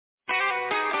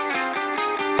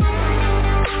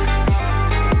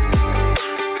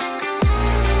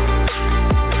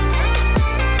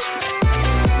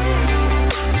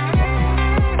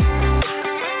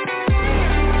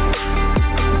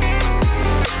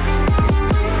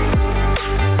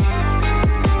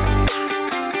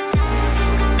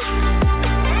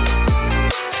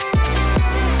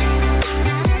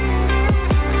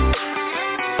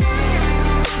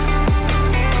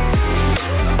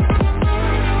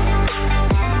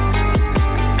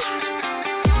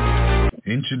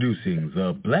Introducing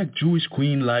the Black Jewish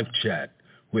Queen Live Chat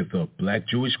with the Black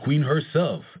Jewish Queen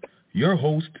herself, your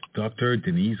host, Dr.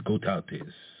 Denise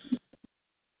Gotatis.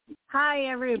 Hi,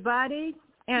 everybody,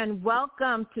 and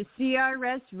welcome to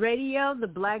CRS Radio, the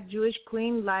Black Jewish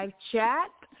Queen Live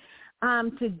Chat.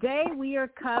 Today we are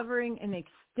covering an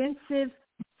extensive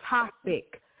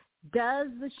topic. Does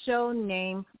the show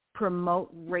name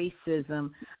promote racism?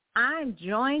 I'm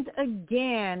joined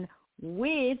again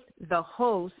with the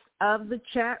host of the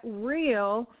chat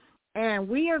reel, and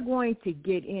we are going to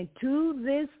get into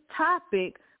this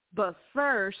topic, but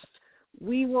first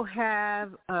we will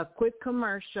have a quick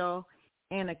commercial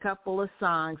and a couple of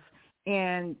songs,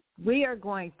 and we are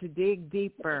going to dig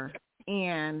deeper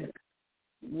in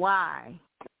why,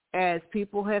 as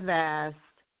people have asked,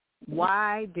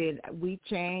 why did we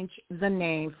change the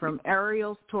name from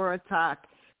Ariel's Torah Talk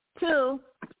to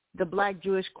the Black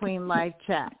Jewish Queen Live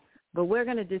Chat? But we're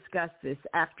going to discuss this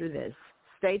after this.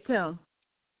 Stay tuned.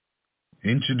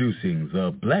 Introducing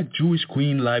the Black Jewish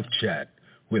Queen Live Chat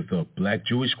with the Black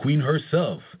Jewish Queen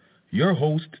herself, your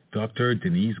host, Dr.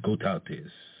 Denise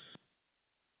Gotatis.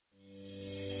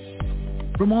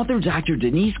 From author Dr.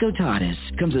 Denise Gotatis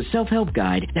comes a self-help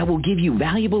guide that will give you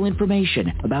valuable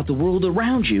information about the world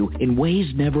around you in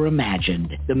ways never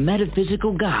imagined. The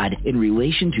Metaphysical God in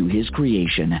Relation to His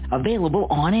Creation. Available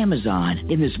on Amazon.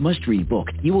 In this must-read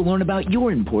book, you will learn about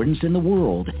your importance in the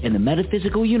world and the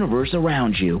metaphysical universe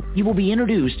around you. You will be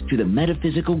introduced to the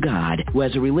Metaphysical God who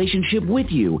has a relationship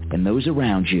with you and those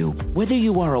around you. Whether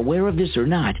you are aware of this or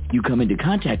not, you come into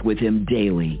contact with Him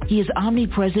daily. He is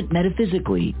omnipresent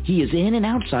metaphysically. He is in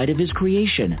and outside of His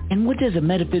creation. And what does a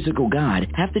metaphysical God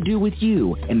have to do with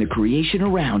you and the creation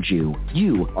around you?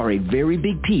 You are a very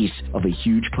big piece of a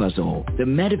huge puzzle. The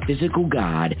Metaphysical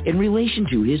God in Relation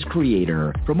to His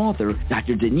Creator, from author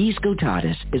Dr. Denise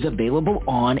Gotatis, is available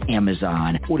on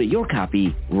Amazon. Order your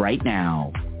copy right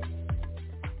now.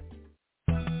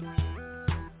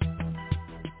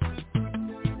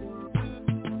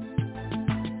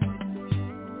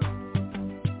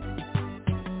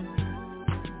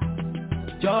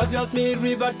 Just me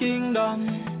river kingdom,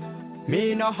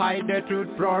 me no hide the truth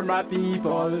from my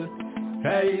people.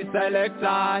 Hey, select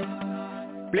I,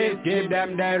 please give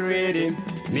them the reading.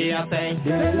 Me a say,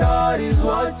 the Lord is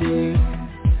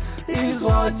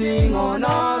watching on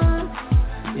us.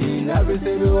 In every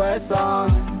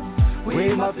situation,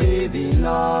 we must live in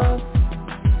love.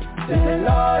 The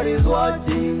Lord is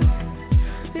watching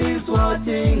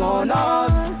on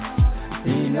us.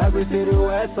 In every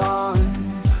situation,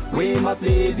 we must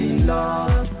live in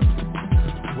love.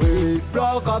 We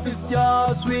broke up his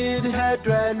jaws with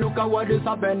hatred. Look at what is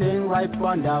happening right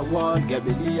on the world.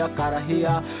 Gebilia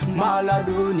Karahia,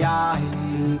 Maladunya.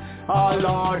 Our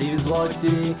Lord is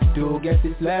watching to get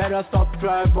his let us stop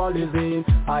tribalism.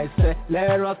 I say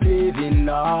let us live in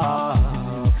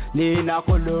love. Nina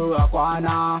Kulu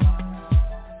Akwana.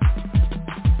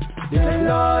 The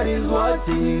Lord is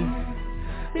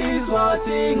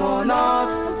watching on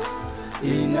us.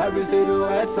 In every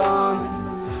situation,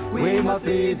 we must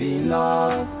live in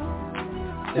love.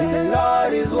 The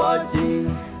Lord is watching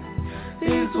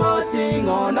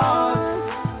on us.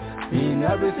 In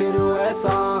every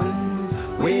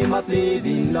situation, we must live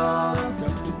in love.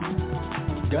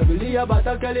 Gabrilia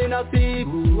Batakalina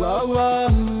Sibu,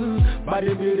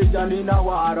 Badi Birishalina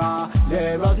Wara.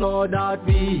 Let us know that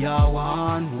we are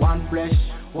one flesh,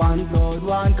 one blood,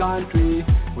 one country.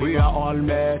 We are all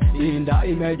made in the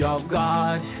image of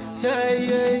God. Hey,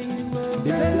 hey.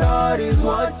 The Lord is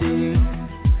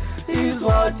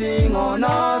watching on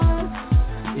us.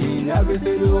 In every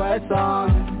situation,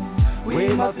 we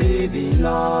must live in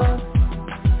love.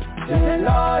 The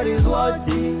Lord is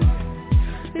watching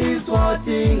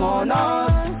on us.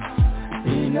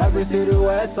 In every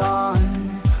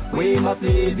situation, we must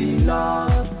live in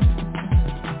love.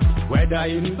 Whether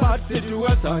in bad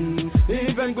situation,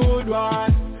 even good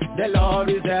one, the Lord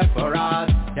is there for us.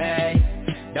 Hey,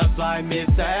 that's why me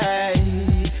say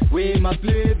we must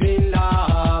live in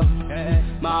love.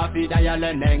 Mafida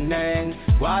yale neng neng,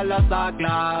 wala sa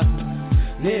class.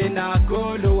 Nina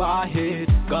kulu ahit,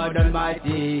 God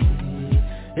Almighty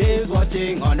is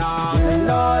watching on us. The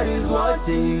Lord is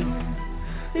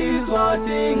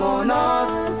watching on us.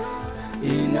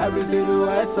 In every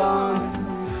situation,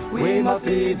 we must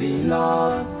live in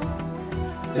love.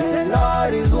 The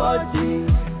Lord is watching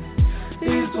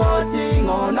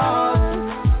on us.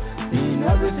 In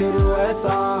every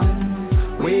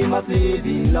situation, we must live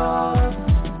in love.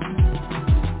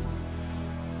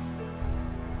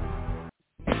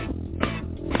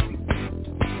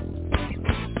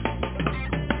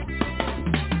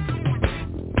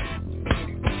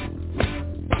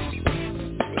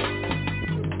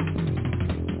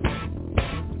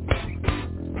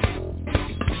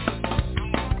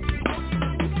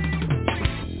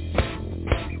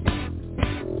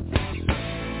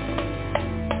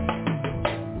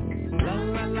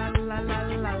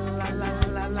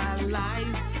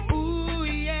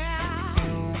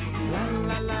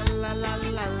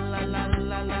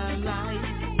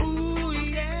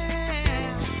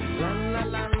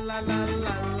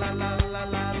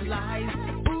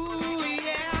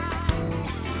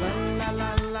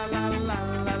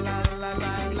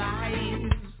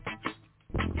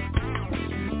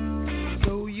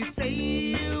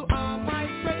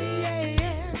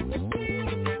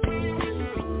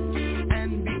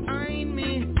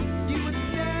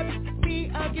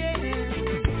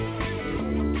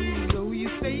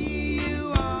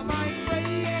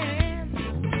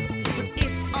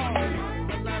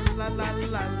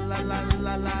 la la la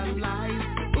la la lies.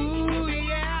 Ooh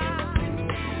yeah.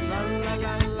 La la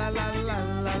la la la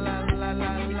la la la la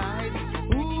la lies.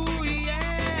 Ooh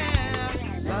yeah.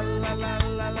 La la la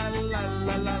la la la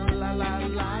la la la la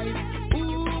lies.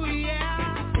 Ooh yeah.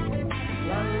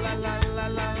 La la la la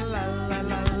la la la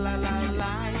la la la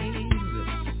lies.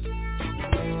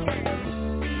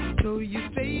 So you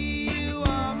say you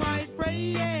are my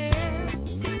friend,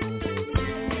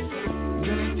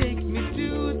 gonna take me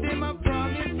to my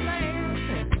promised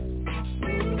land.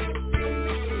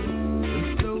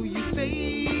 So you say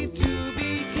to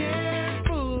be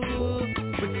careful,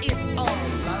 but it's all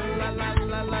la la la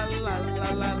la la la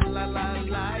la la la la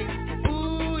lies.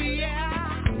 Ooh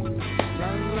yeah. La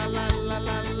la la la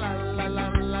la la la la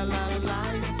la la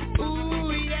lies.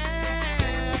 Ooh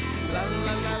yeah. La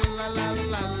la la la la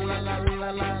la la la la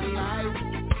la lies.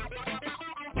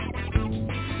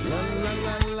 La la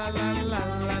la la la la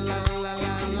la la la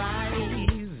la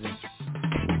lies.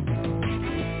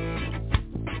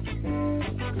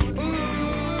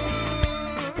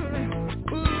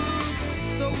 Ooh,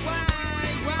 so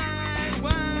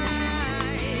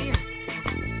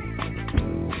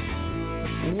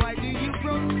why do you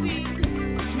proceed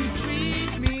to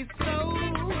treat me so?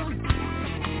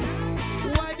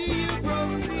 Why do you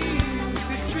proceed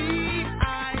to treat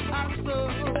I so?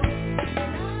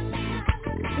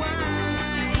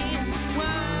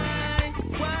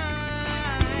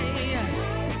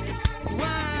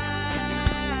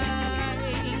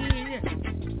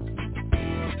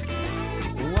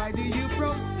 Why do you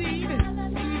proceed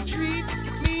to treat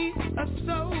me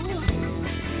so?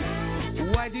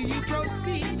 Why do you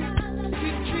proceed to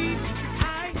treat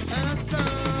I so?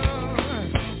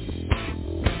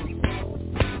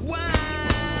 Why?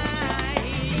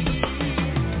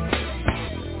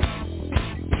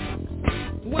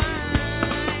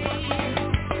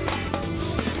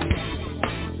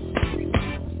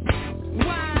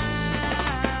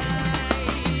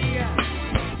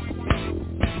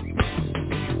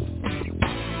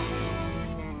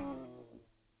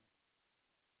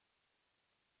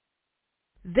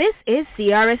 This is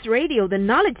CRS Radio, the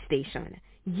Knowledge Station.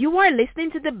 You are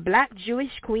listening to the Black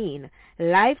Jewish Queen,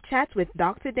 live chats with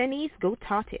Dr. Denise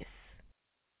Gotatis.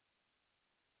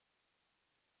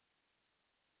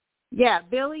 Yeah,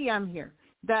 Billy, I'm here.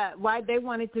 Why they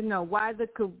wanted to know why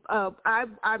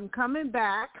I'm coming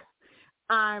back.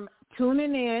 I'm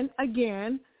tuning in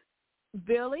again.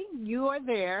 Billy, you are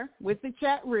there with the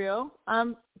chat reel.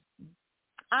 I'm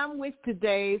with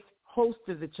today's host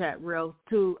of the chat reel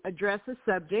to address a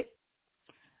subject.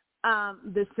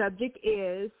 The subject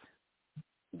is,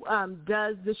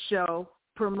 does the show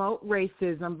promote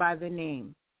racism by the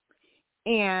name?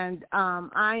 And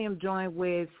I am joined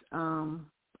with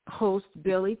host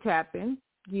Billy Tappan.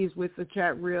 He's with the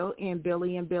chat reel, and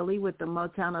Billy with the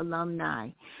Motown alumni.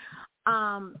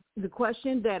 The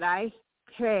question that I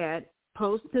had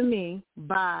posed to me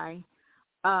by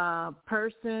a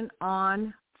person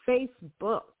on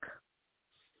Facebook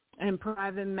and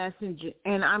private messenger,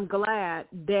 and I'm glad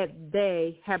that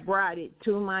they have brought it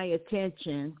to my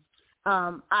attention.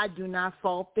 I do not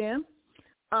fault them.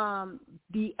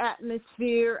 The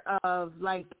atmosphere of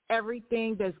like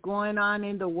everything that's going on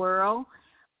in the world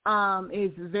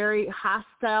is very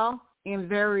hostile and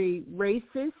very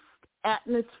racist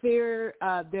atmosphere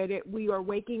that we are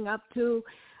waking up to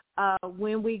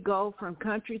when we go from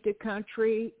country to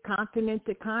country, continent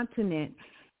to continent.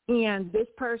 And this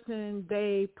person,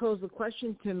 they posed a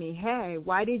question to me, hey,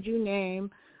 why did you name,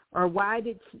 or why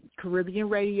did Caribbean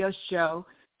Radio Show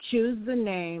choose the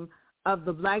name of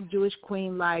the Black Jewish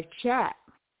Queen live chat?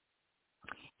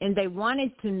 And they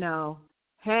wanted to know,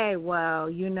 hey, well,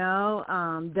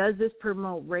 does this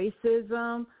promote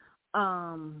racism?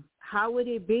 How would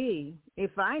it be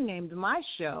if I named my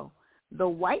show the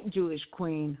White Jewish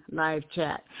Queen live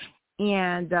chat?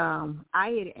 And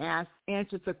I had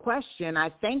answered the question. I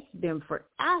thanked them for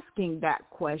asking that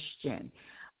question.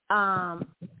 And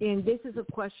this is a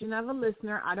question of a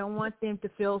listener. I don't want them to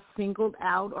feel singled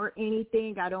out or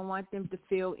anything. I don't want them to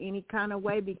feel any kind of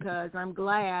way, because I'm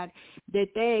glad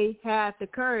that they had the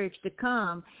courage to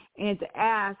come and to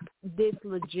ask this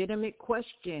legitimate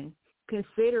question,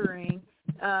 considering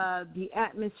the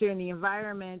atmosphere and the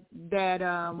environment that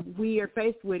we are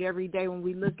faced with every day when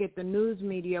we look at the news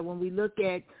media, when we look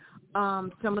at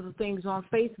some of the things on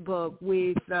Facebook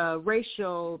with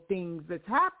racial things that's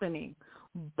happening.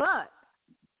 But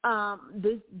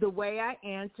the way I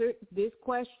answered this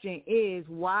question is,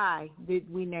 why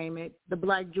did we name it the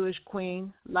Black Jewish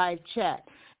Queen live chat?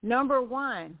 Number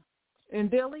one,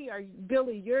 and Billy,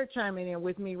 you're chiming in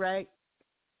with me, right?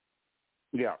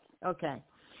 Yeah. Okay.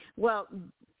 Well,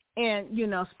 And,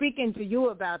 speaking to you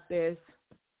about this,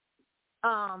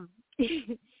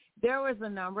 there was a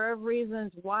number of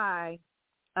reasons why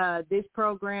this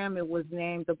program, it was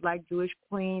named the Black Jewish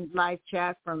Queen Live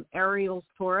Chat from Ariel's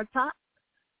Torah Talk.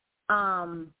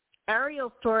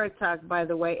 Ariel's Torah Talk, by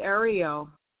the way, Ariel,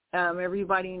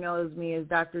 everybody knows me as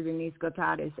Dr. Denise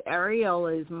Gotatis. Ariel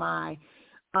is my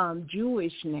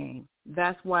Jewish name.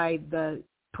 That's why the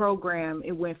program,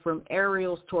 it went from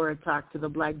Ariel's Torah Talk to the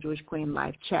Black Jewish Queen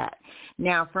Live Chat.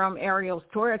 Now, from Ariel's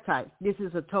Torah Talk, this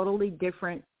is a totally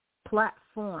different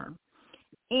platform.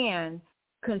 And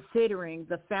considering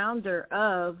the founder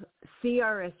of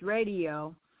CRS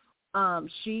Radio,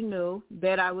 she knew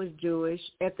that I was Jewish.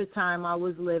 At the time, I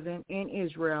was living in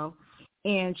Israel.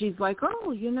 And she's like,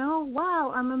 oh,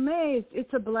 wow, I'm amazed.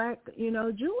 It's a black,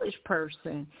 Jewish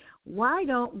person. Why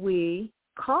don't we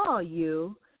call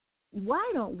you?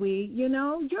 Why don't we,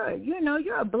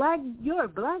 you're a black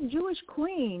Jewish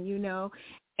queen,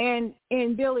 And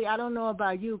Billy, I don't know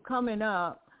about you, coming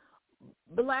up,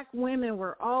 black women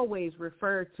were always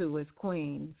referred to as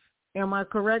queens. Am I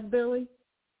correct, Billy?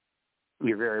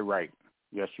 You're very right.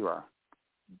 Yes, you are.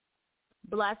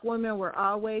 Black women were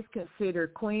always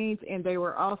considered queens, and they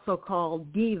were also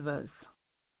called divas,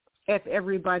 if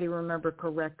everybody remember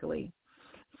correctly.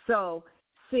 So,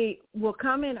 see,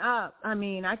 coming up,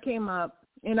 I came up,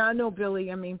 and I know, Billy,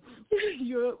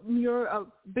 you're a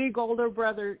big older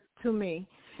brother to me,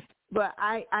 but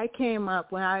I came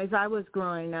up as I was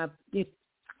growing up.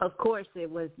 Of course,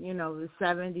 it was, the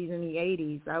 70s and the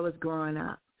 80s. I was growing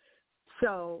up.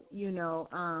 So,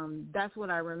 that's what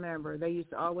I remember. They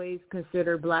used to always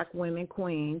consider black women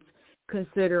queens,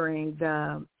 considering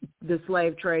the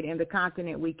slave trade and the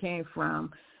continent we came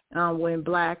from. When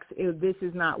blacks, this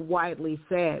is not widely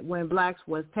said, when blacks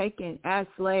was taken as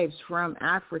slaves from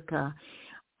Africa.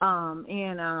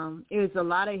 There's a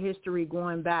lot of history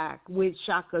going back with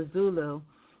Shaka Zulu,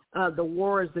 the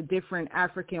wars, the different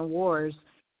African wars.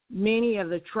 Many of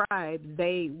the tribes,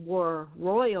 they were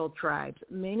royal tribes.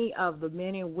 Many of the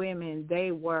men and women,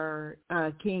 they were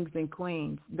kings and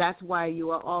queens. That's why you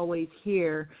will always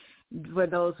hear, for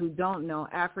those who don't know,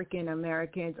 African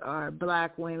Americans are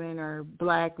black women or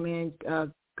black men,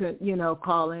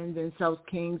 calling themselves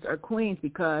kings or queens,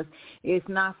 because it's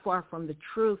not far from the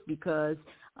truth, because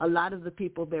a lot of the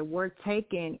people that were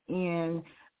taken in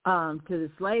to the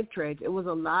slave trade, it was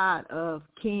a lot of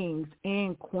kings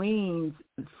and queens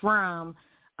from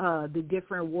the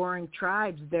different warring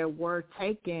tribes that were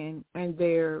taken, and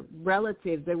their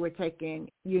relatives that were taken,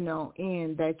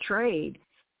 in that trade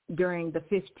during the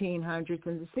 1500s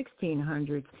and the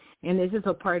 1600s. And this is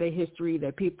a part of history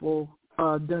that people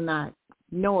do not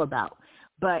know about.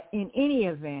 But in any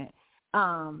event,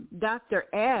 Dr.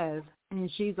 Ev,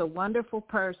 and she's a wonderful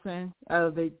person,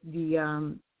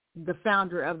 the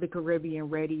founder of the Caribbean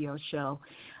radio show.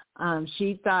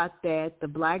 She thought that the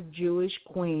Black Jewish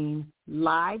Queen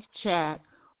Live Chat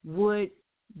would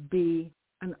be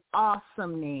an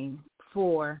awesome name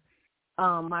for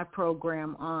my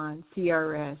program on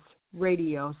CRS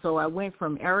Radio. So I went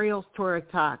from Ariel's Torah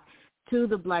Talk to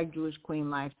the Black Jewish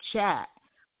Queen Live Chat.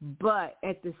 But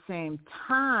at the same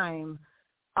time,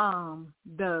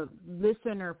 the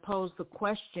listener posed the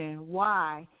question,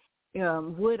 why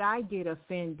would I get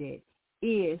offended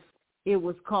if it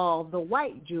was called the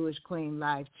White Jewish Queen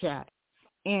Live Chat?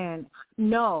 And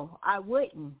no, I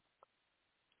wouldn't.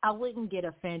 I wouldn't get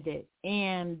offended.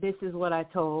 And this is what I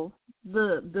told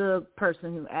the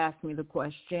person who asked me the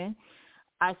question.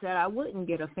 I said I wouldn't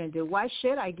get offended. Why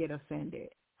should I get offended?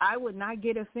 I would not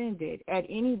get offended at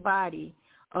anybody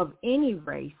of any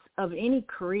race, of any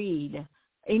creed,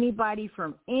 anybody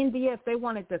from India, if they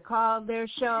wanted to call their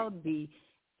show the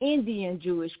Indian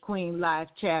Jewish Queen Live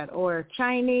Chat, or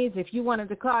Chinese, if you wanted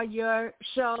to call your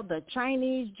show the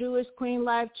Chinese Jewish Queen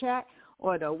Live Chat,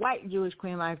 or the White Jewish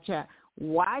Queen Live Chat.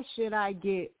 Why should I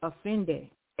get offended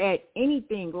at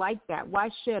anything like that? Why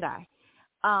should I?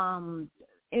 And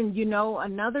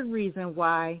another reason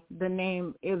why the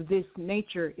name of this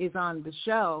nature is on the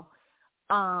show,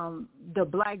 the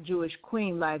Black Jewish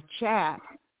Queen Live Chat,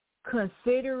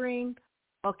 considering,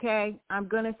 okay, I'm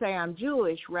going to say I'm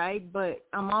Jewish, right? But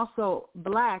I'm also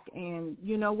black, and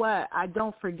you know what? I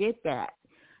don't forget that.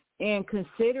 And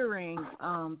considering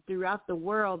throughout the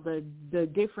world the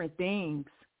different things,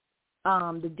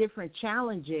 the different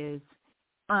challenges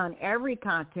on every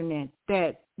continent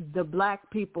that the black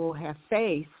people have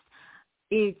faced,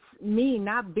 it's me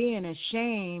not being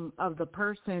ashamed of the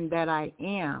person that I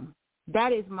am.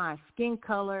 That is my skin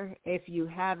color, if you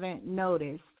haven't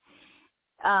noticed.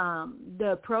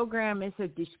 The program is a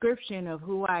description of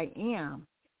who I am.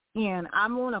 And I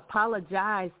won't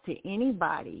apologize to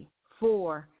anybody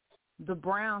for the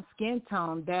brown skin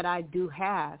tone that I do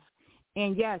have.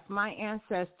 And yes, my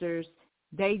ancestors,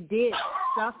 they did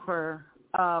suffer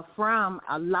from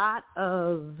a lot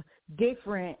of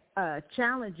different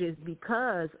challenges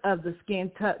because of the skin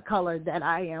color that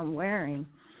I am wearing.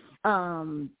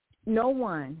 No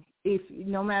one,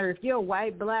 no matter if you're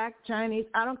white, black, Chinese,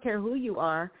 I don't care who you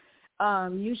are,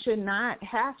 you should not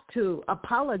have to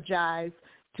apologize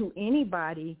to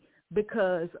anybody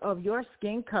because of your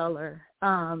skin color.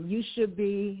 You should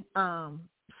be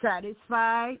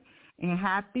satisfied and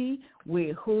happy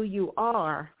with who you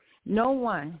are. No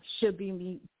one should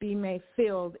be made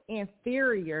feel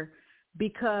inferior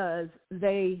because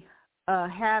they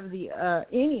have the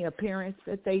any appearance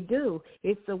that they do.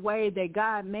 It's the way that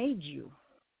God made you.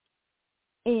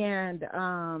 And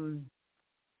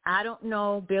I don't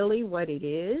know, Billy, what it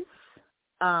is,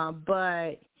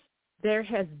 but there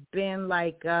has been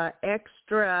like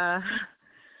extra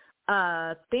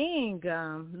thing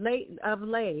late.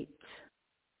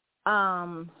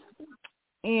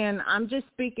 And I'm just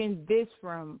speaking this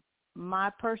from my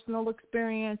personal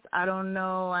experience. I don't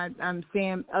know. I'm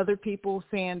seeing other people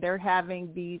saying they're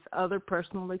having these other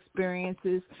personal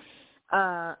experiences.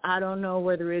 I don't know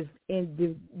whether it's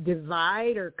in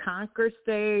divide or conquer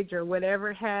stage or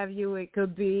whatever have you it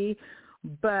could be,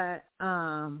 but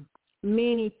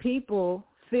many people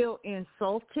feel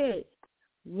insulted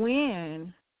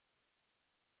when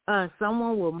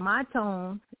someone with my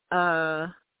tone,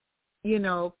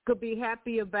 could be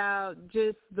happy about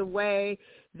just the way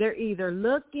they're either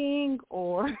looking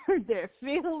or they're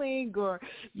feeling or,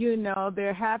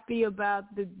 they're happy about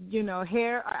the,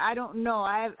 hair. I don't know.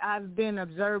 I've been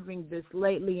observing this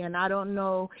lately, and I don't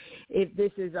know if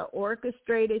this is an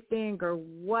orchestrated thing or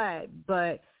what,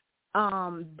 but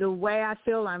the way I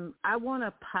feel, I want to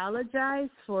apologize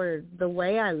for the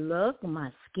way I look,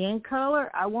 my skin color.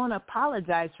 I want to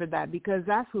apologize for that because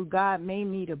that's who God made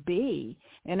me to be.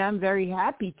 And I'm very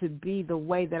happy to be the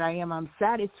way that I am. I'm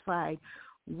satisfied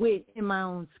in my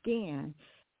own skin.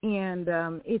 And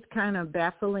it's kind of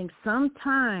baffling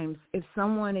sometimes if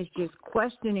someone is just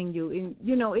questioning you. And,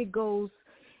 it goes,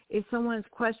 if someone's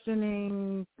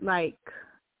questioning, like,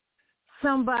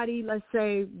 somebody, let's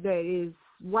say, that is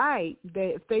white,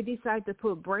 that if they decide to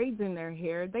put braids in their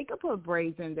hair, they could put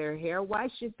braids in their hair. Why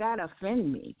should that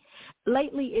offend me?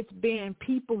 Lately, it's been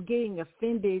people getting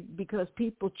offended because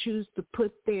people choose to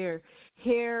put their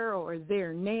hair or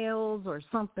their nails or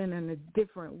something in a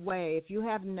different way. If you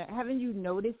haven't you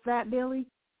noticed that, Billy?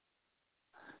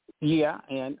 Yeah,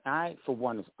 and I, for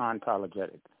one, is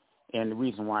unapologetic. And the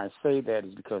reason why I say that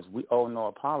is because we owe no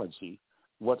apology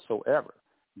whatsoever.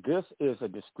 This is a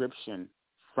description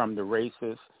from the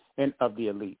races and of the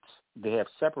elites. They have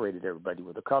separated everybody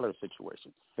with the color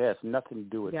situation. It has nothing to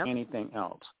do with anything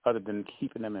else other than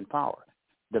keeping them in power.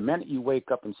 The minute you wake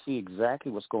up and see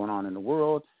exactly what's going on in the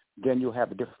world, then you'll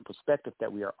have a different perspective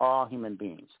that we are all human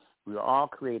beings. We are all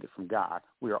created from God.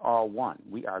 We are all one.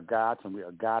 We are gods and we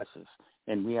are goddesses,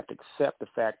 and we have to accept the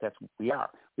fact that's what we are.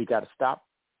 We got to stop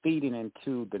feeding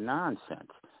into the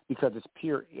nonsense because it's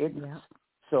pure ignorance. Yeah.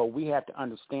 So we have to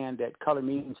understand that color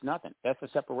means nothing. That's a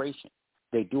separation.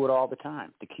 They do it all the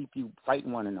time to keep you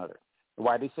fighting one another.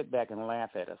 Why they sit back and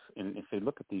laugh at us and if they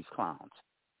look at these clowns.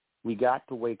 We got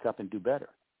to wake up and do better.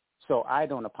 So I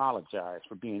don't apologize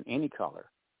for being any color,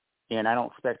 and I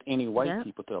don't expect any white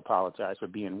people to apologize for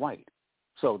being white.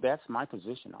 So that's my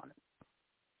position on it.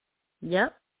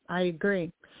 Yep, I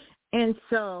agree. And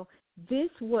so this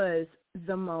was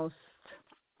the most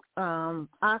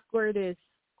awkwardest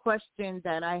question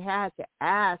that I had to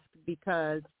ask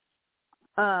because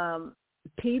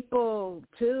people,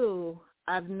 too,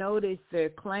 I've noticed they're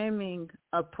claiming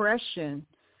oppression.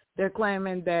 They're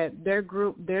claiming that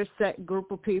their set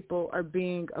group of people are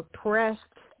being pressed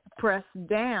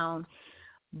down.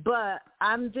 But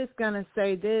I'm just going to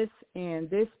say this,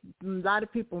 and a lot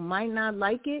of people might not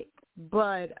like it,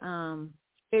 but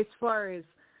as far as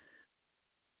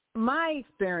my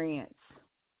experience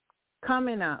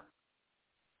coming up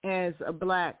as a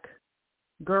black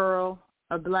girl,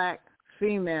 a black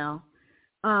female,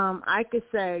 I could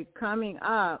say coming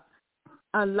up,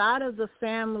 a lot of the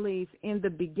families in the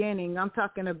beginning, I'm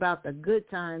talking about the good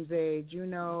times age,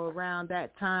 around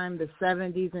that time, the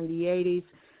 70s and the 80s,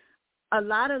 a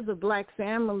lot of the black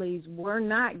families were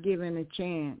not given a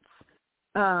chance,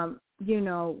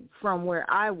 from where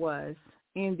I was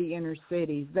in the inner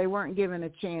cities. They weren't given a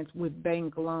chance with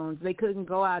bank loans. They couldn't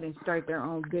go out and start their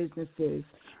own businesses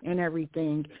and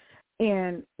everything.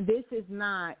 And this is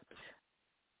not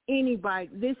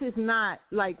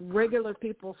like regular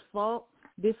people's fault.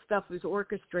 This stuff is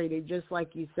orchestrated, just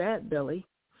like you said, Billy.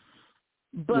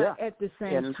 But at the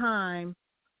same time,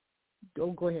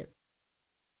 go ahead.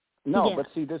 No, but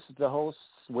see, this is the whole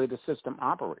way the system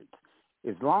operates.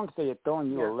 As long as they are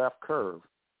throwing you a left curve,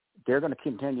 they're going to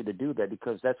continue to do that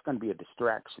because that's going to be a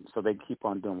distraction. So they keep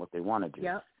on doing what they want to do.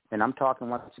 Yep. And I'm talking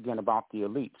once again about the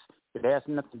elites. It has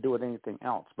nothing to do with anything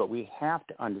else. But we have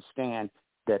to understand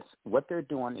that what they're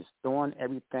doing is throwing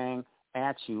everything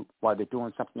at you while they're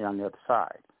doing something on the other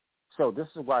side. So this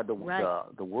is why the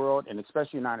world, and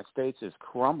especially the United States, is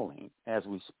crumbling as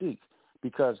we speak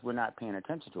because we're not paying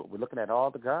attention to it. We're looking at all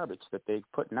the garbage that they're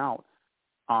putting out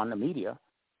on the media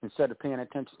instead of paying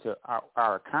attention to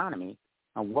our economy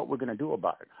and what we're going to do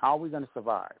about it. How are we going to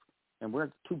survive? And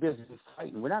we're too busy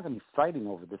fighting. We're not going to be fighting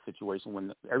over this situation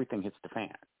when everything hits the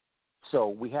fan. So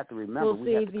we have to remember. Well,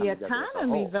 see, the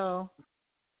economy, though,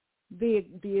 the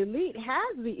elite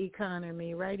has the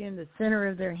economy right in the center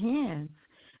of their hands.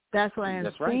 That's why I'm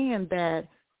saying that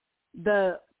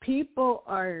the people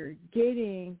are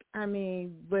getting, I was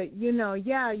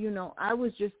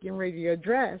just getting ready to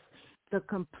address the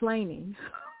complaining.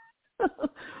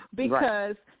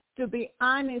 Because to be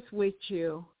honest with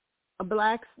you,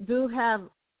 blacks do have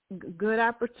good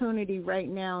opportunity right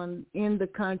now in the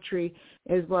country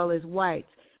as well as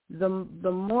whites. The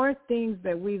more things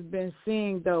that we've been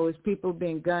seeing, though, is people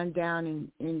being gunned down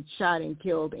and shot and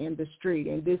killed in the street,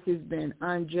 and this has been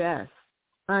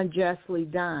unjustly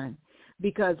done.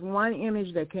 Because one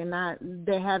image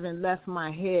that haven't left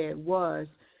my head was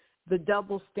the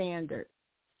double standard.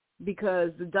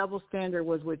 Because the double standard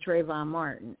was with Trayvon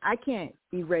Martin. I can't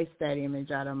erase that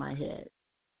image out of my head,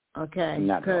 okay?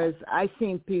 Because I've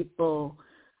seen people,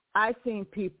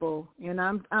 and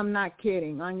I'm not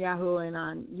kidding, on Yahoo and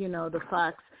on, the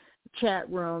Fox chat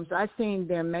rooms, I've seen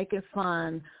them making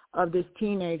fun of this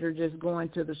teenager just going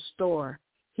to the store.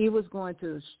 He was going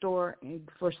to the store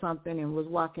for something and was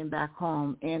walking back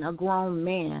home, and a grown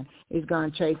man is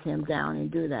going to chase him down and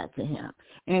do that to him.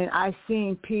 And I've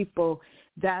seen people,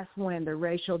 that's when the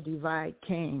racial divide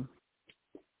came.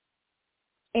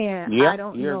 And I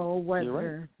don't know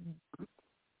whether,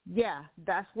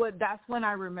 that's when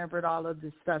I remembered all of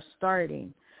this stuff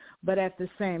starting. But at the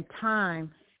same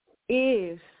time,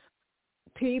 if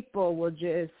people will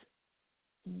just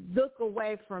look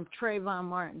away from Trayvon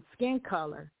Martin's skin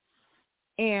color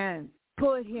and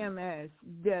put him as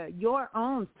your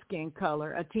own skin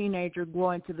color, a teenager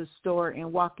going to the store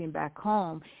and walking back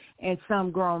home and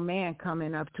some grown man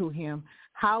coming up to him,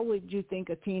 how would you think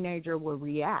a teenager would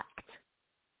react?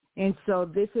 And so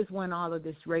this is when all of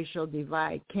this racial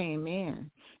divide came in.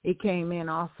 It came in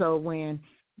also when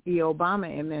the Obama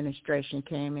administration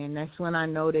came in. That's when I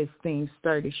noticed things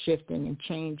started shifting and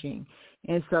changing.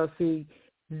 And so, see,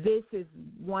 this is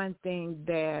one thing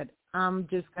that I'm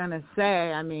just going to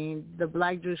say. I mean, the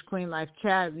Black Jewish Queen Life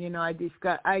Chat,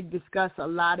 I discuss a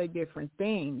lot of different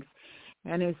things.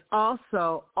 And it's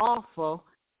also awful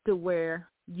to where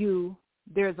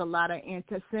there's a lot of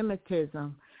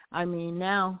antisemitism. I mean,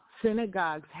 now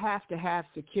synagogues have to have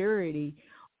security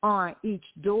on each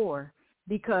door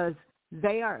because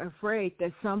they are afraid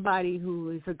that somebody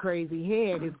who is a crazy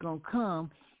head is going to come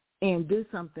and do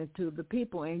something to the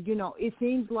people. And, it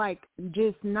seems like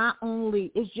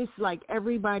it's just like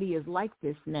everybody is like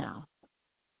this now.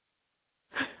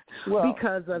 Well,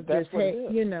 because of this hate,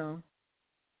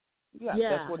 Yeah,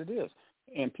 that's what it is.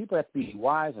 And people have to be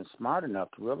wise and smart enough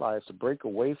to realize to break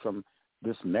away from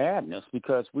this madness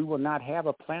because we will not have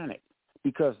a planet,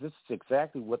 because this is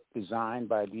exactly what's designed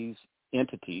by these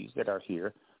entities that are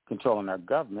here controlling our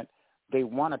government. They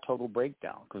want a total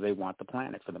breakdown because they want the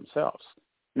planet for themselves.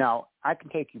 Now, I can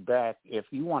take you back if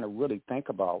you want to really think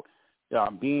about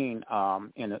being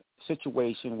in a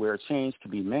situation where a change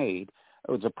could be made.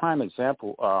 It was a prime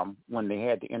example when they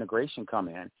had the integration come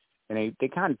in, and they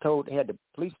kind of had the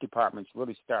police departments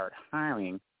really start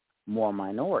hiring more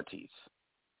minorities.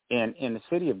 And in the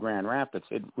city of Grand Rapids,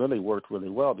 it really worked really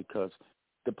well because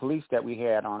the police that we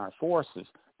had on our forces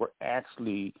were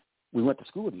actually, we went to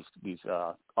school with these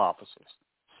officers.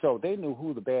 So they knew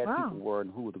who the bad people were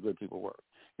and who the good people were.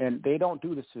 And they don't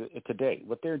do this today.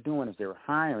 What they're doing is they're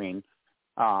hiring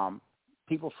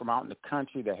people from out in the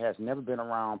country that has never been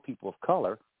around people of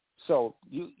color. So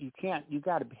you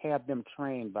got to have them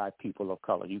trained by people of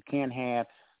color. You can't have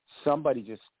somebody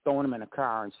just throwing them in a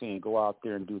car and saying, go out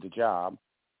there and do the job,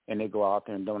 and they go out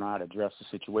there and don't know how to address the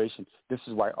situation. This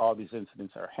is why all these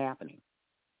incidents are happening.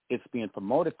 It's being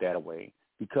promoted that way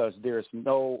because there's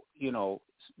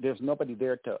there's nobody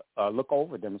there to look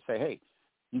over them and say, hey,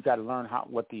 you got to learn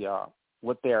what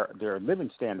their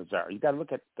living standards are. You got to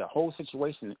look at the whole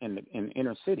situation in the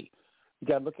inner city. You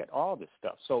got to look at all this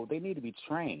stuff. So they need to be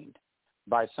trained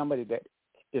by somebody that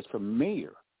is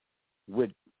familiar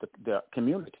with the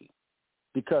community.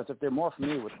 Because if they're more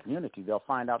familiar with the community, they'll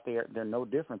find out they're no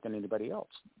different than anybody else.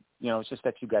 It's just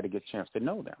that you got to get a chance to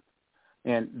know them.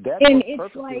 And that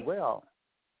works perfectly well.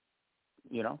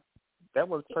 That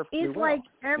works perfectly well. It's like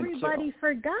everybody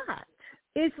forgot.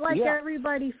 It's like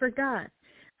everybody forgot.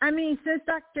 I mean, since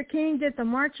Dr. King did the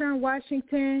March on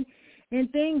Washington,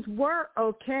 and things were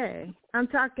okay. I'm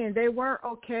talking they were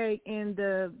okay in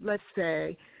the, let's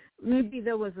say, maybe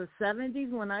there was the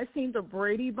 70s when I seen the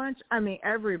Brady Bunch. I mean,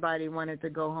 everybody wanted to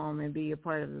go home and be a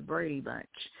part of the Brady Bunch.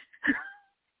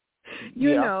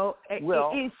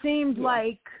 It seemed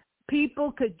like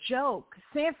people could joke.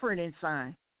 Sanford and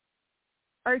Son,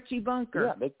 Archie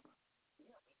Bunker. Yeah,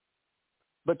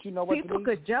 but you know what? People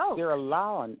could joke. They're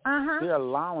allowing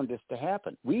this to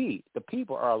happen. We, the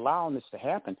people, are allowing this to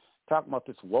happen. Talking about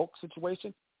this woke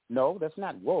situation. No, that's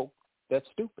not woke. That's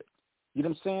stupid. You know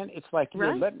what I'm saying? It's like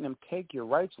you're letting them take your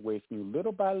rights away from you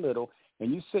little by little,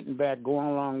 and you sitting back going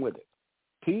along with it.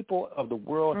 People of the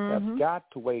world have got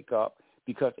to wake up,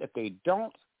 because if they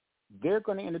don't, they're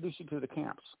going to introduce you to the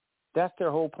camps. That's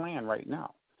their whole plan right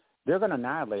now. They're going to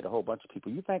annihilate a whole bunch of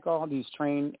people. You think all these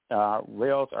train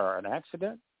rails are an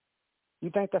accident? You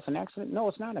think that's an accident? No,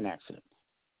 it's not an accident.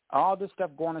 All this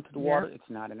stuff going into the water, it's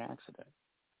not an accident.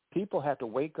 People have to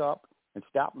wake up and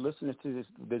stop listening to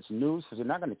this news, because they're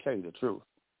not going to tell you the truth.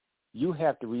 You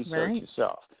have to research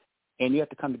yourself, and you have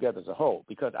to come together as a whole.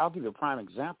 Because I'll give you a prime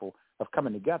example of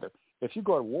coming together. If you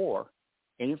go to war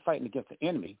and you're fighting against the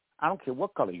enemy, I don't care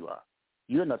what color you are,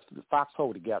 you're in the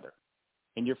foxhole together,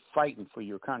 and you're fighting for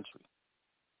your country,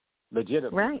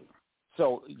 legitimately. Right.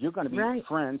 So you're going to be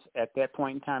friends at that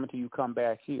point in time until you come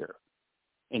back here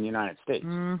in the United States.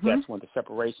 That's when the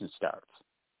separation starts.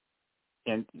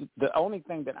 And the only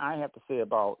thing that I have to say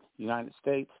about the United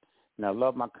States, and I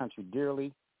love my country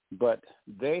dearly, but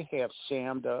they have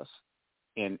shammed us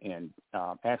and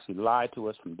actually lied to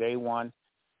us from day one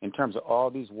in terms of all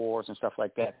these wars and stuff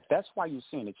like that. That's why you're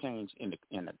seeing a change in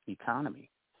the economy.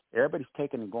 Everybody's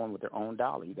taking and going with their own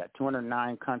dollar. You got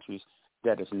 209 countries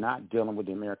that is not dealing with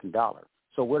the American dollar.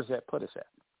 So where does that put us at?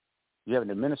 You have an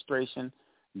administration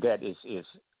that is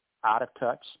out of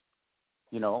touch,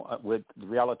 with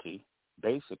reality,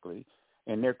 basically,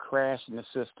 and they're crashing the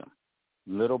system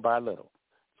little by little,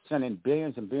 sending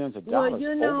billions and billions of dollars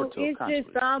over to a country. It's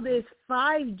just all this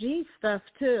 5G stuff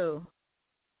too.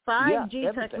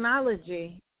 5G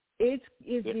technology. It's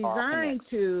designed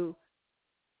to,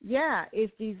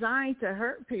 it's designed to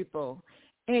hurt people.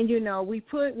 And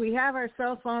we have our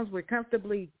cell phones. We're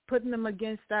comfortably putting them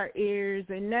against our ears.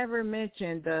 They never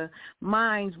mention the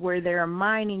mines where they're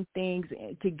mining things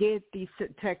to get these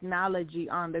technology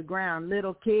on the ground.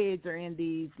 Little kids are in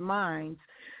these mines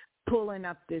pulling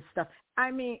up this stuff.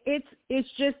 I mean, it's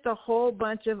just a whole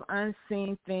bunch of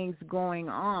unseen things going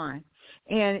on.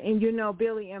 And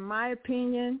Billy, in my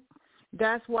opinion,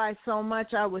 that's why so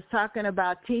much I was talking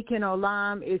about Tikkun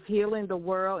Olam is healing the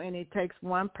world, and it takes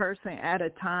one person at a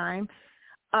time.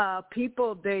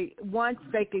 People, once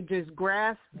they could just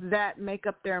grasp that, make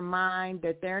up their mind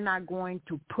that they're not going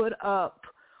to put up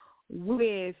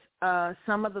with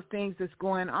some of the things that's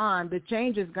going on, the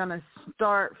change is going to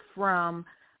start from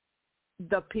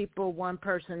the people, one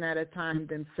person at a time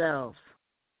themselves.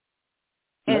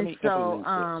 Let me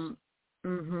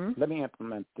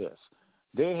implement this.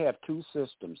 They have two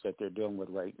systems that they're dealing with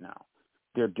right now.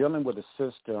 They're dealing with a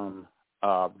system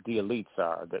the elites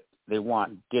are, that they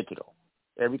want digital,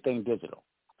 everything digital,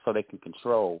 so they can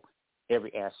control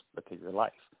every aspect of your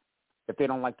life. If they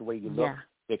don't like the way you look,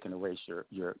 they can erase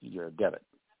your debit.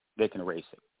 They can erase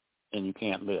it, and you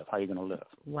can't live. How are you going to live?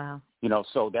 Wow.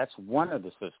 So that's one of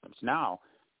the systems. Now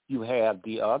you have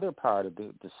the other part of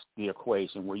the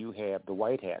equation where you have the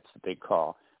white hats that they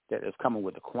call, that is coming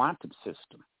with the quantum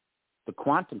system. The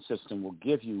quantum system will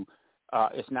give you,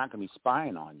 it's not going to be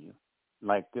spying on you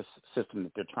like this system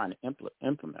that they're trying to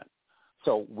implement.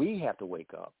 So we have to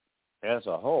wake up as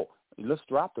a whole. Let's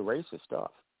drop the racist stuff,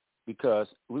 because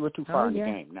we were too far in the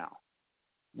game now.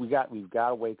 We've got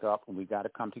to wake up, and we've got to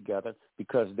come together,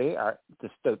 because they are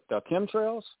the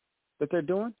chemtrails that they're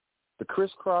doing, the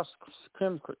crisscross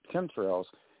chemtrails.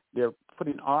 They're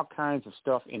putting all kinds of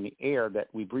stuff in the air that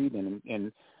we breathe in,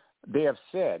 and they have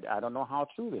said, I don't know how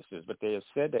true this is, but they have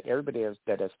said that everybody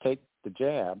that has taken the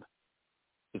jab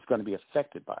is going to be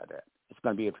affected by that. It's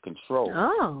going to be able to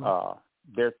control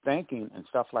their thinking and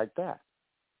stuff like that.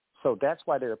 So that's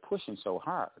why they're pushing so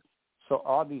hard. So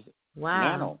all these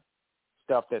nano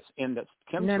stuff that's in the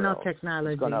chemtrails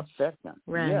is going to affect them.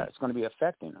 Right. Yeah, it's going to be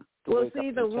affecting them. Well,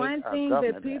 see, the one thing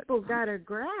that people got to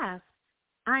grasp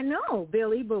I know,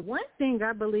 Billy, but one thing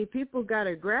I believe people got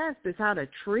to grasp is how to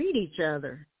treat each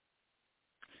other.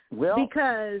 Well,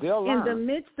 because in the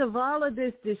midst of all of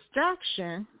this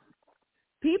distraction,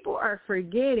 people are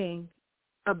forgetting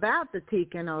about the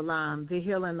Tikkun Olam, the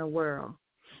healing the world.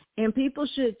 And people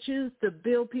should choose to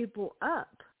build people up,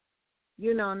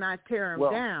 not tear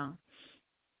them down.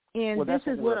 And this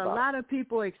is what a lot of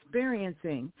people are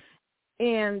experiencing.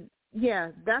 And,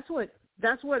 yeah, that's what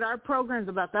our program's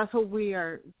about. That's what we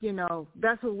are,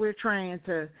 that's what we're trying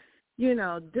to,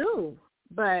 do.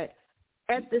 But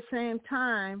at the same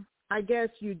time, I guess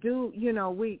you do,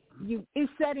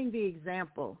 it's setting the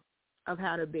example of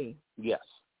how to be. Yes.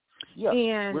 Yeah.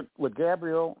 And with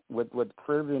Gabriel, with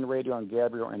Caribbean Radio and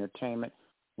Gabriel Entertainment,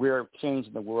 we're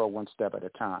changing the world one step at a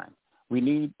time. We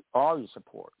need all your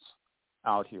supports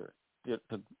out here to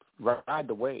ride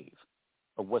the wave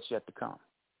of what's yet to come.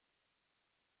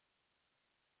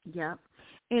 Yeah.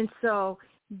 And so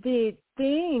the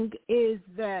thing is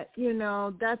that,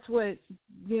 that's what,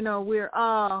 we're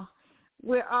all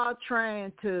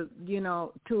trying to,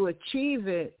 to achieve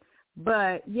it.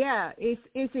 But, yeah, it's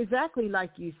exactly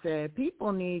like you said.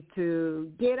 People need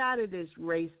to get out of this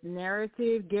race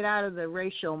narrative, get out of the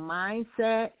racial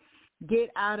mindset, get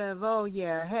out of, oh,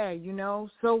 yeah, hey,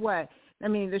 so what? I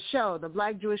mean, the show, the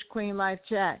Black Jewish Queen Live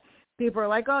Chat, people are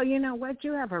like, oh, you know what?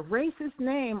 You have a racist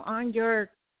name on your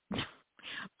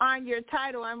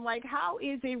title. I'm like, how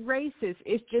is it racist?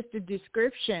 It's just a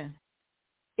description.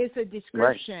 It's a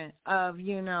description of,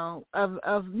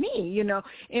 of me,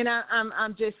 and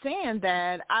I'm just saying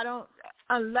that I don't,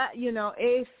 unless,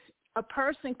 if a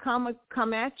person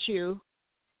come at you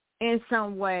in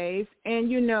some ways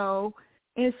and,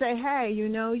 and say, hey,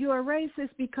 you're a racist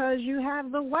because you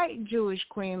have the white Jewish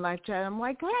Queen Life Chat. I'm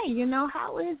like, hey,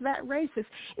 how is that racist?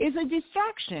 It's a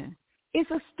distraction.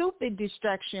 It's a stupid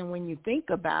distraction when you think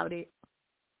about it.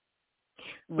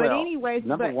 Well, but anyways,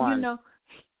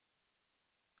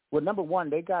 Well, number one,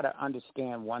 they got to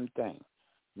understand one thing.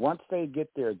 Once they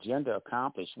get their agenda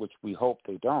accomplished, which we hope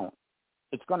they don't,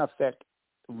 it's going to affect,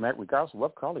 regardless of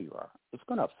what color you are, it's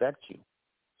going to affect you.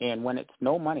 And when it's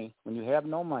no money, when you have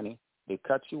no money, they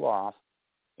cut you off,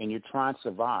 and you're trying to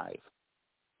survive.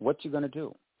 What you going to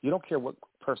do? You don't care what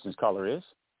person's color is.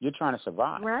 You're trying to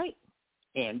survive. Right.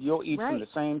 And you'll eat from the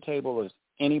same table as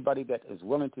anybody that is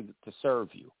willing to serve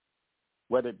you,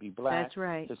 whether it be black, that's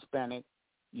right, Hispanic.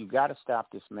 You got to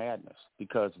stop this madness,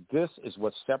 because this is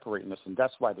what's separating us, and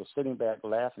that's why they're sitting back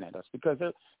laughing at us, because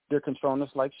they're controlling us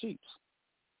like sheeps.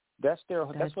 That's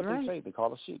what they say. They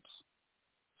call us sheeps.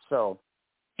 So,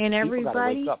 and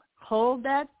everybody, hold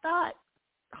that thought.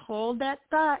 Hold that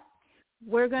thought.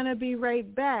 We're going to be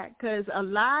right back, because a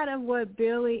lot of what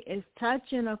Billy is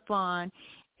touching upon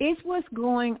is what's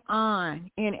going on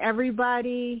in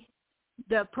everybody,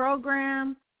 the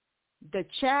program, the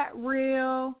chat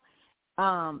reel,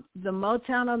 the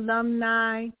Motown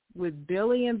alumni with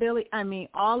Billy and Billy. I mean,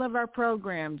 all of our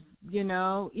programs,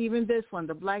 even this one,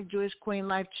 the Black Jewish Queen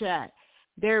Life Chat.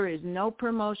 There is no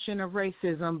promotion of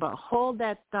racism, but hold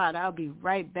that thought. I'll be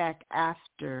right back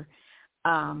after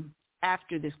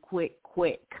this quick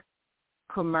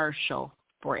commercial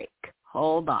break.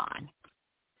 Hold on.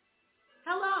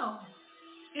 Hello,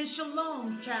 and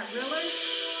shalom, chat reelers.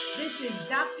 This is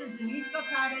Dr. Denise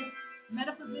Gotares,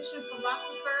 metaphysician,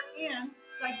 philosopher, and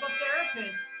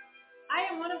psychotherapist.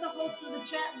 I am one of the hosts of the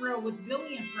chat reel with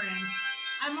Billy and Friends.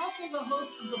 I'm also the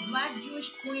host of the Black Jewish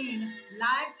Queen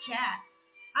Live Chat.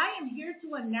 I am here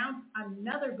to announce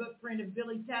another good friend of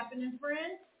Billy Tappan and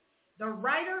Friends, the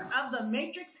writer of The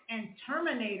Matrix and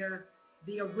Terminator,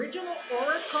 the original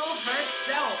Oracle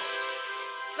herself,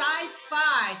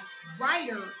 sci-fi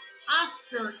writer,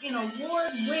 Oscar and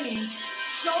award-winning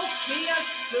Sophia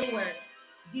Stewart.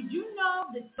 Did you know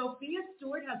that Sophia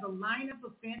Stewart has a lineup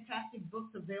of fantastic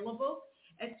books available,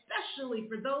 especially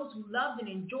for those who loved and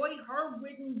enjoyed her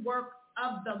written work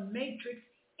of The Matrix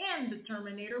and the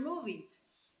Terminator movies?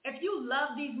 If you love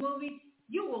these movies,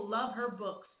 you will love her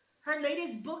books. Her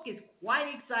latest book is quite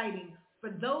exciting for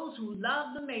those who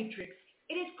love The Matrix.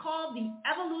 It is called The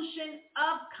Evolution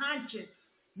of Conscience,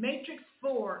 Matrix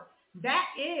 4. That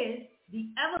is The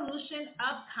Evolution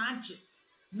of Conscience,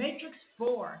 Matrix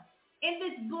 4. In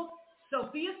this book,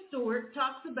 Sophia Stewart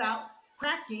talks about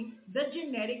cracking the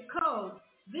genetic code.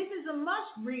 This is a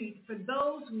must-read for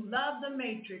those who love The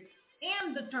Matrix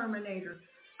and the Terminator.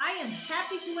 I am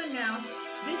happy to announce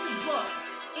this book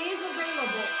is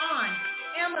available on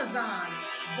Amazon,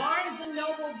 Barnes &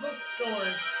 Noble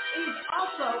bookstores. It is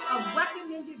also a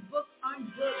recommended book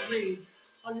on Goodreads,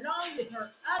 along with her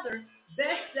other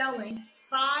best-selling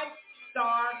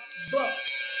 5-star books.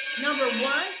 Number 1,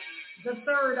 The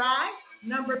Third Eye,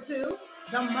 Number 2,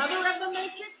 The Mother of the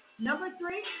Matrix. Number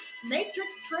 3, Matrix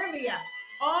Trivia,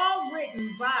 all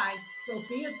written by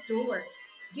Sophia Stewart.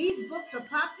 These books are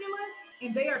popular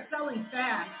and they are selling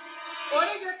fast.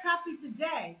 Order your copy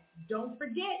today. Don't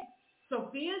forget,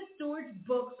 Sophia Stewart's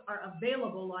books are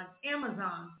available on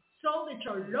Amazon, sold at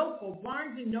your local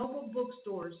Barnes & Noble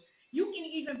bookstores. You can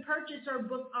even purchase her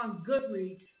book on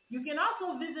Goodreads. You can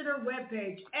also visit her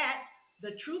webpage at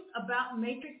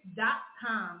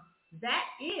thetruthaboutmatrix.com. That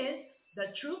is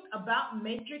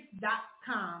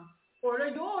thetruthaboutmatrix.com. Order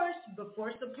yours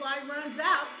before supply runs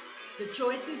out. The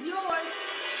choice is yours.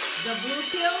 The blue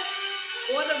pill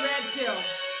or the red pill.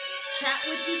 Chat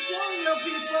with you soon, little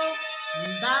people.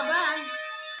 Bye-bye.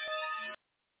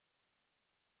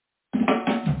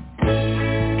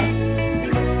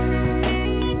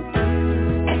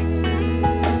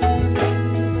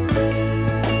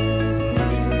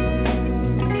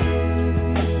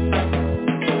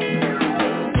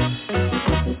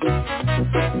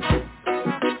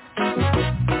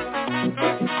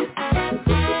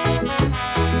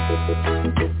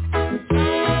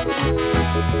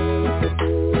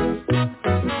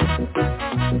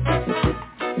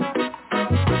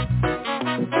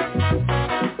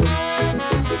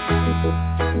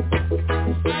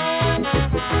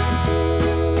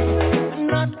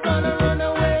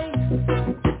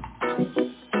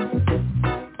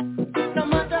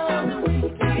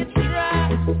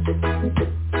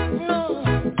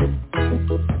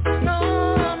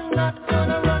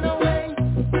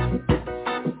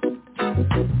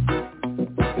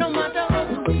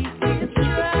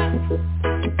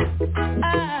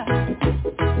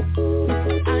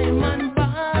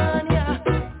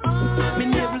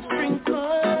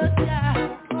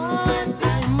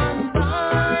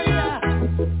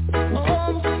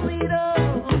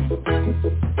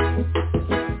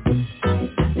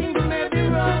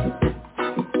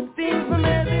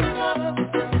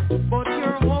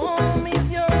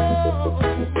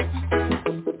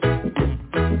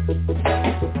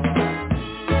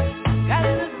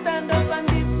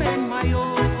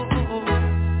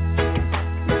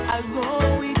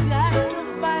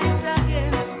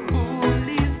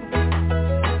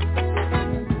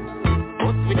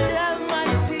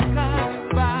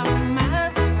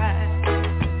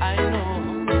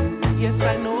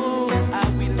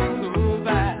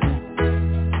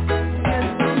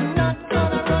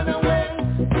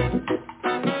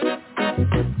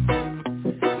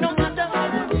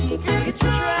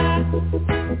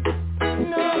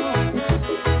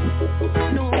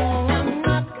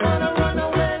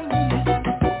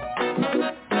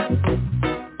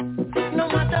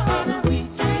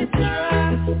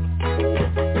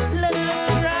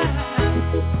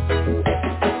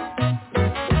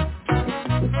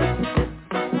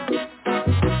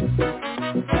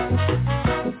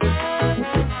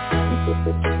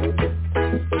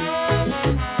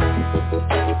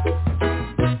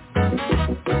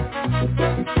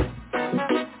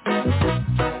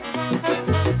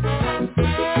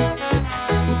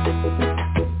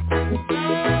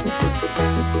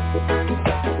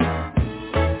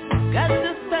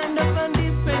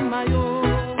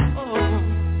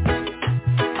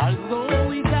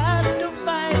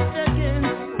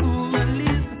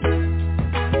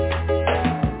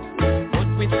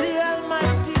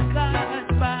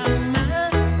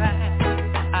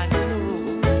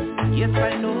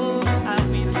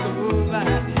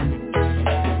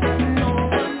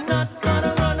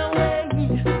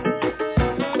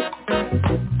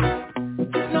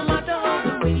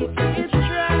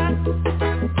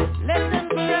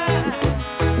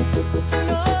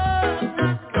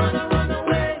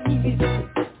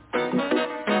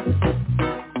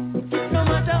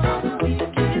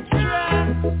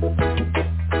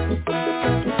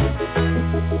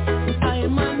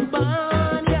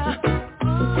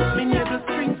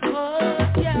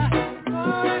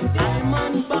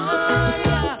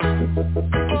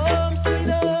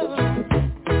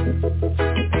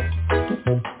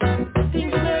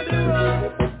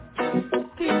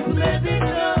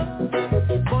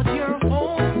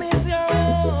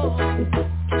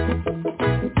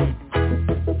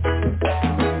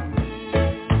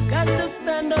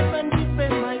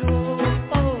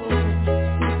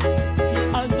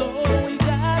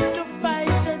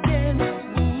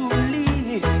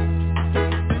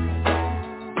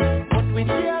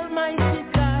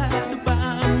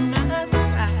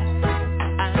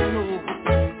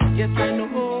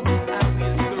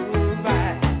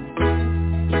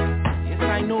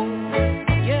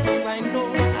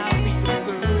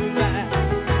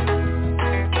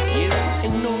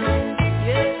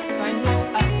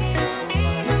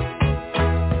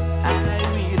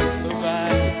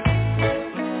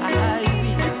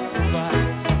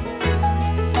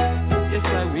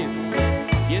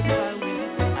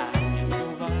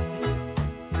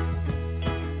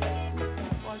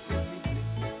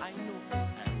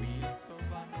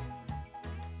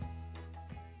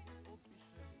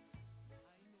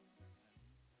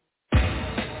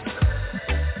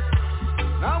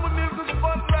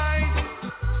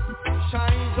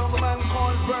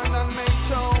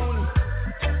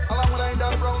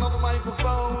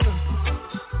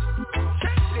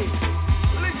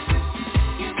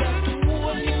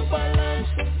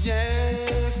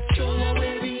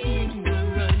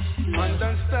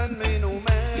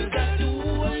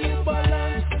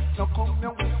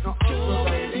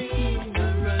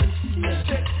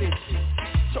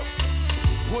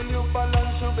 your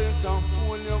balance, you better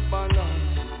hold your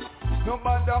balance.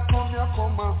 Nobody come here,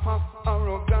 come and have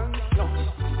arrogance.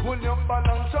 Hold your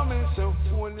balance, you may say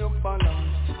hold your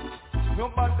balance.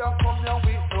 Nobody come here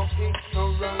with no ignorance.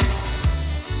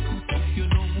 If you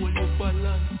don't hold your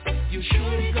balance, you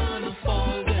surely gonna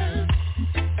fall down.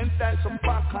 And that's a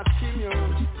back at you.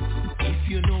 If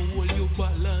you don't hold your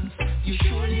balance, you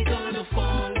surely gonna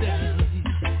fall down.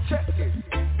 Check it.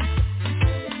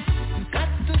 Got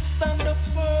to stand up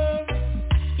firm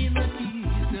in a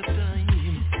easier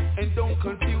time. And don't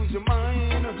confuse your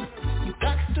mind. You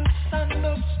got to stand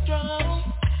up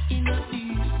strong in a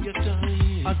easier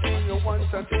time. I tell you once,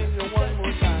 I tell you one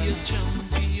more time. Be a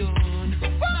champion.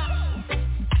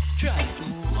 Try to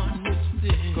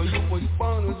understand. 'Cause you was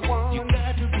born as one. You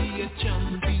got to be a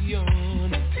champion.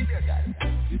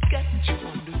 You got to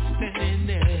understand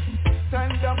that.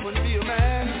 Stand up and be a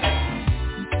man.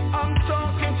 I'm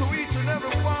talking to each and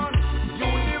every one,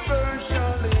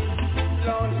 universally,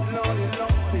 Lordy, Lordy,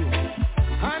 Lordy.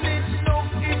 And it's no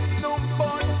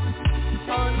but,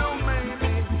 or no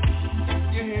maybe,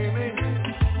 you hear me?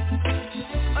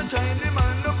 A Chinese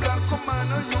man, a black man,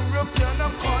 a European,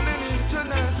 I'm calling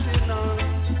international.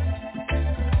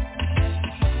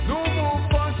 No more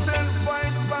fuss and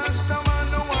fight, faster man,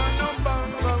 no one, no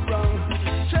bang around.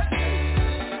 Check it.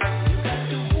 You got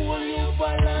to hold your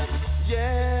balance.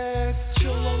 Yes.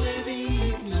 Show away the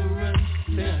ignorance.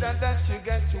 That you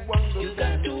get to understand. You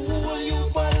got to hold your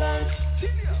balance.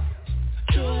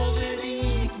 Show away the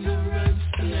ignorance.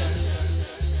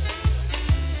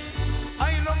 I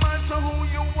no matter who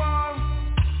you are,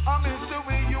 I miss the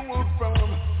way you were from.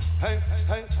 Hey,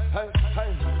 hey, hey,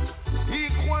 hey.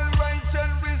 Equal rights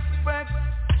and respect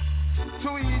to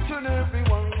each and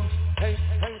everyone. Hey,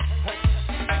 hey, hey.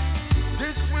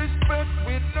 Disrespect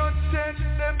we not send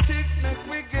them tick make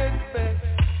we get back.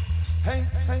 Hey,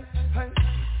 hey, hey.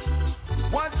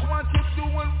 Watch what you do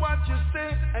and what you say,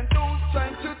 and don't try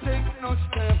to take no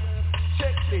step.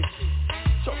 Check this.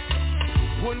 So,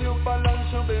 hold your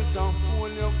balance, you better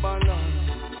hold your balance.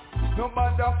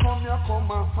 Nobody come here,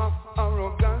 come and have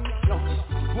arrogance.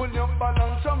 Hold your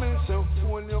balance, you may say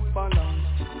hold your balance.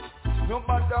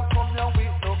 Nobody come here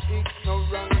with no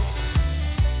ignorance.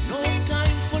 No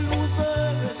time for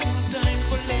losers, no time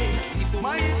for lazy boys.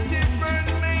 My different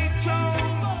nature.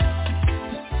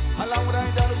 Along with I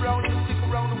down around, you stick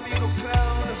around and be no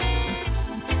clown.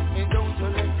 And don't you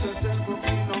let yourself go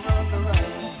be no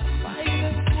runaround. By the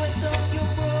sweat of your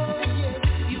brow, yes,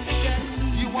 you can.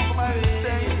 You want my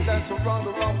mistake, that's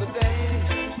around the day.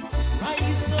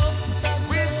 Rise up, stand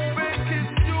Respect is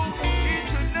due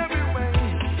each and every way.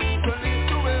 So lead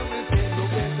to everything, so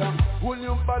better hold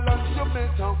your balance, you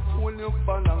better hold your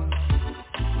balance.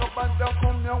 Nobody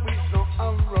come here with no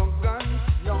arrogance,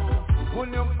 yo. Hold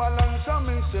your balance, I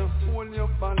may say hold your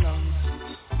balance.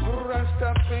 Rest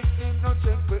up it, no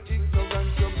take for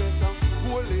ignorance, you better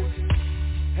hold it.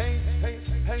 Hey, hey,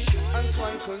 hey, and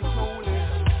try control it.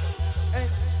 Hey,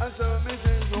 as a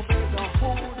message, you better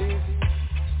hold it.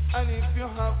 And if you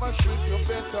have a trick, you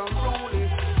better roll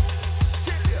it.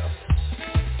 Yeah.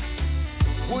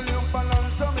 Hold your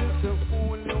balance, I may say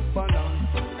hold your balance.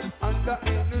 Under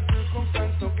any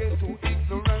circumstance, so get to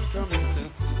ignorance, I may say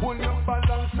hold your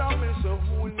balance, I may say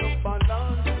hold your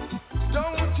balance.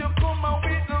 Don't you come out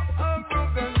with no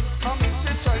arrogance. I may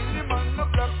say Chinese man, no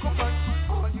black woman,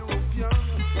 or European.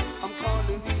 I'm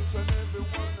calling each and every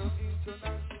one of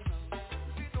international.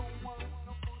 We don't want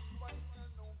no fuss, fight,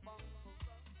 and no bang.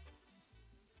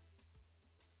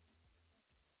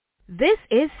 This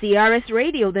is CRS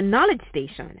Radio, the Knowledge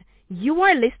Station. You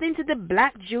are listening to the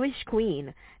Black Jewish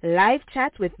Queen, live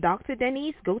chat with Dr.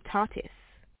 Denise Gotatis.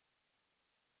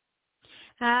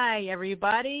 Hi,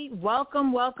 everybody.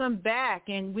 Welcome, welcome back.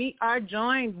 And we are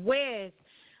joined with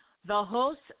the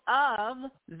host of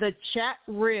the Chat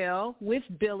Reel with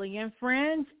Billy and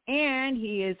Friends, and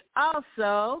he is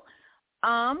also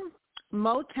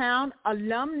Motown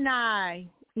alumni.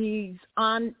 He's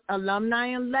on Alumni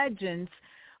and Legends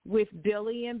with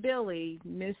Billy and Billy.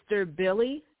 Mr.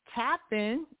 Billy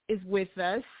Tappan is with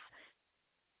us,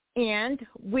 and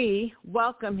we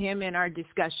welcome him in our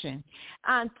discussion.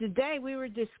 Today we were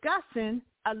discussing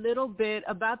a little bit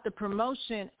about the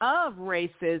promotion of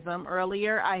racism.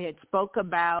 Earlier I had spoke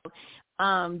about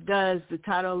does the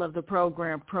title of the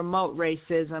program promote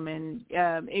racism, and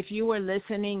if you were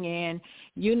listening in,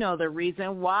 you know the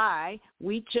reason why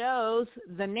we chose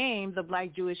the name The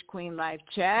Black Jewish Queen Live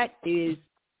Chat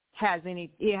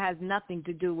it has nothing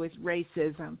to do with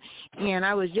racism. And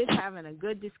I was just having a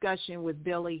good discussion with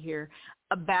Billy here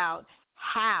about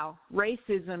how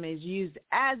racism is used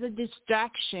as a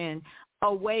distraction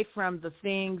away from the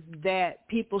things that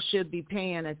people should be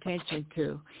paying attention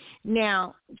to.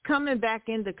 Now, coming back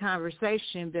into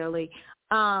conversation, Billy,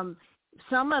 some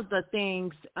of the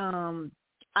things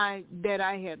I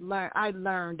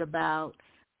learned about,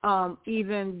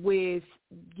 even with,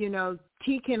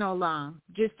 Tikkun Olam,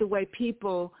 just the way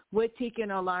people, what Tikkun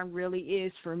Olam really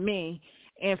is for me.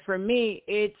 And for me,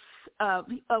 it's,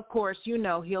 of course,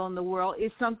 Healing the World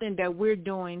is something that we're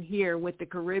doing here with the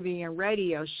Caribbean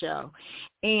radio show.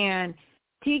 And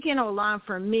Tikkun Olam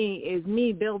for me is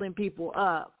me building people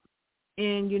up.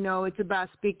 And, it's about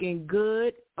speaking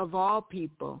good of all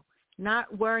people,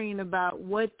 not worrying about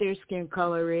what their skin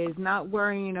color is, not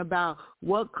worrying about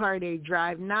what car they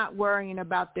drive, not worrying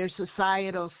about their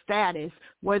societal status,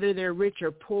 whether they're rich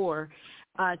or poor.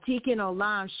 Tikkun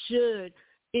Olam should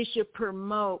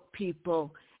promote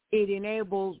people. It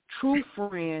enables true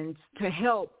friends to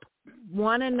help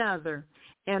one another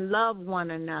and love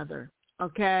one another,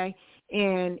 okay?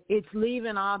 And it's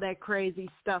leaving all that crazy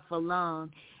stuff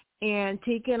alone. And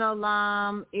Tikkun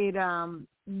Olam,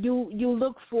 you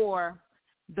look for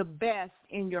the best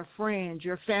in your friends,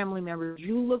 your family members.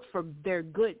 You look for their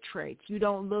good traits. You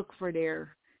don't look for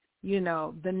their,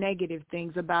 the negative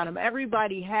things about them.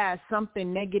 Everybody has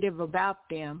something negative about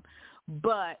them,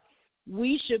 but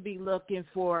we should be looking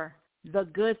for the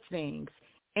good things.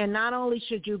 And not only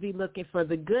should you be looking for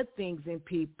the good things in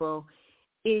people,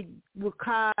 it will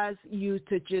cause you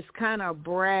to just kind of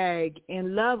brag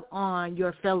and love on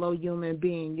your fellow human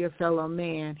being, your fellow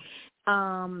man.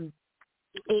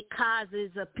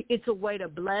 It's a way to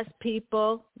bless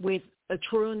people with a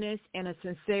trueness and a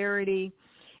sincerity.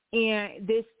 And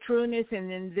this trueness and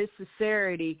then this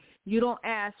sincerity, you don't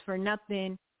ask for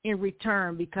nothing in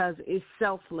return because it's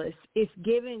selfless. It's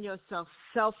giving yourself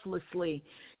selflessly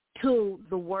to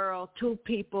the world, to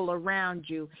people around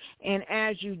you. And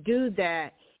as you do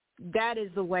that, that is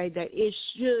the way that it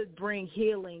should bring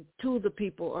healing to the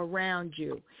people around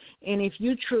you. And if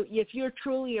you're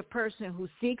truly a person who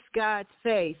seeks God's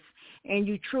face and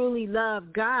you truly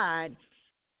love God,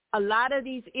 a lot of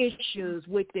these issues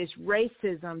with this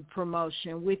racism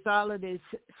promotion, with all of this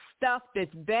stuff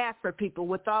that's bad for people,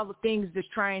 with all the things that's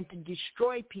trying to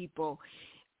destroy people,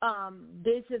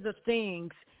 these are the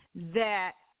things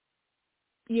that,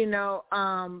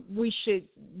 we should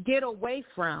get away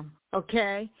from,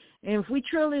 okay? And if we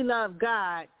truly love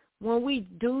God, when we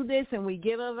do this and we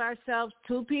give of ourselves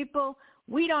to people,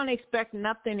 we don't expect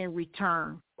nothing in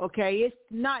return, okay? It's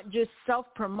not just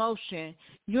self-promotion.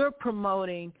 You're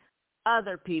promoting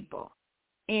other people,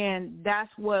 and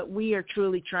that's what we are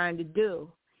truly trying to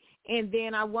do. And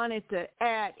then I wanted to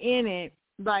add in it,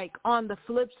 like on the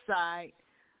flip side,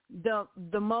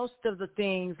 the most of the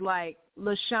things like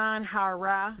Lashon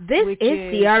Hara. This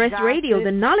is CRS gossip, Radio,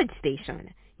 the knowledge station.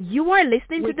 You are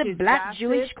listening to the Black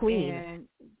Jewish Queen.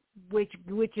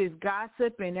 Which is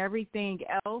gossip and everything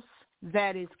else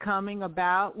that is coming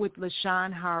about with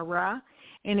Lashon Hara.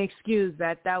 And excuse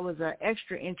that was an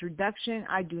extra introduction.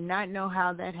 I do not know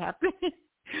how that happened.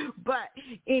 But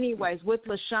anyways, with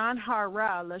Lashon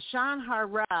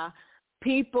Hara,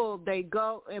 people, they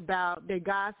go about, they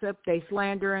gossip, they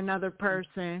slander another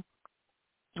person.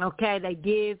 Okay,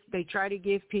 they try to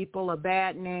give people a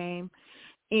bad name,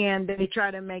 and they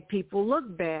try to make people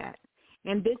look bad.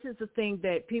 And this is the thing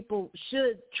that people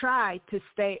should try to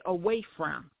stay away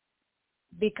from,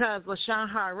 because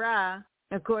Lashon Hara,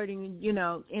 according,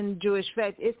 in Jewish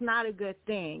faith, it's not a good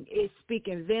thing. It's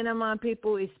speaking venom on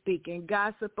people. It's speaking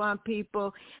gossip on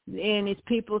people, and it's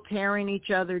people tearing each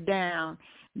other down.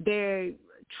 They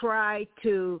try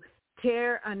to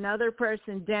tear another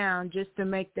person down just to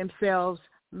make themselves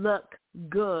look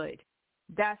good.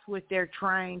 That's what they're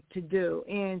trying to do.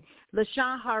 And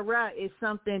Lashon Hara is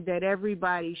something that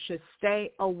everybody should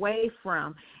stay away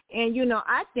from. And,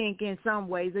 I think in some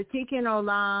ways the Tikkun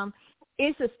Olam,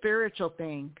 it's a spiritual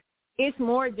thing. It's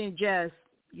more than just,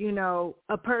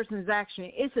 a person's action.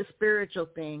 It's a spiritual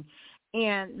thing.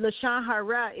 And Lashon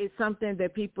Hara is something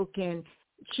that people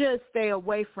should stay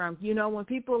away from. When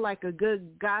people like a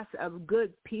good gossip, a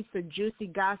good piece of juicy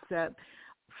gossip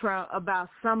about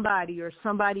somebody or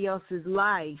somebody else's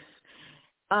life,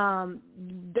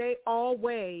 they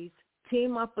always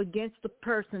team up against the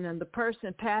person, and the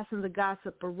person passing the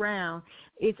gossip around,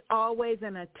 it's always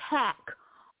an attack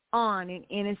on an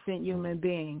innocent human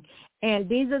being. And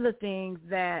these are the things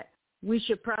that we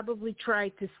should probably try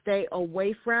to stay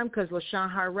away from, because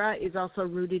Lashon Hara is also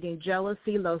rooted in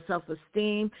jealousy, low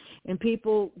self-esteem, and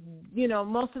people,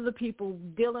 most of the people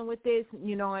dealing with this,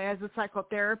 as a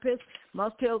psychotherapist,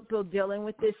 most people dealing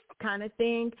with this kind of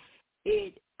thing,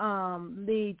 it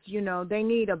leads, they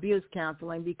need abuse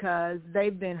counseling because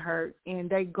they've been hurt and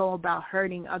they go about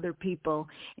hurting other people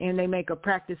and they make a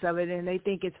practice of it and they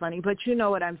think it's funny. But you know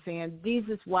what I'm saying? This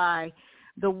is why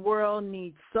the world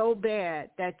needs so bad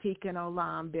that Tikkun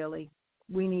Olam, Billy.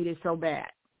 We need it so bad.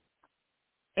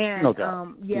 And no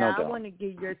doubt. I want to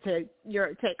get your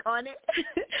take on it.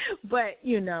 But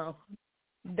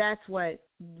that's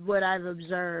what I've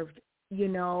observed.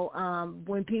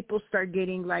 When people start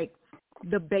getting like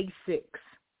the basics,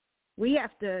 we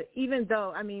have to. Even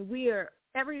though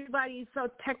everybody's so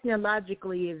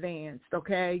technologically advanced.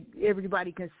 Okay,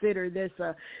 everybody consider this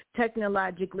a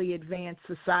technologically advanced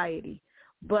society.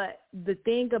 But the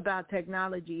thing about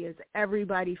technology is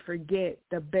everybody forget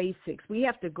the basics. We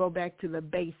have to go back to the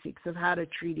basics of how to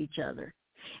treat each other.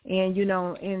 And,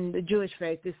 in the Jewish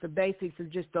faith, it's the basics of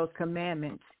just those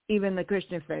commandments. Even the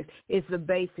Christian faith, it's the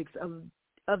basics of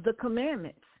the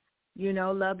commandments.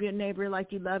 Love your neighbor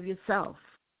like you love yourself.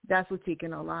 That's what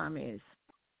Tikkun Olam is.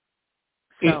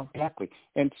 So. Exactly.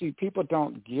 And see, people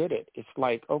don't get it. It's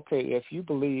like, okay, if you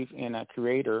believe in a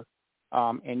creator,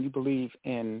 and you believe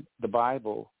in the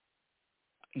Bible,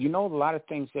 a lot of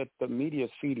things that the media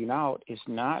is feeding out is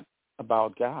not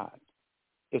about God.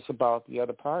 It's about the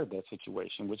other part of that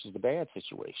situation, which is the bad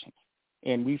situation.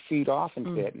 And we feed off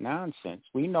into that nonsense.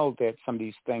 We know that some of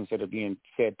these things that are being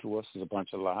fed to us is a bunch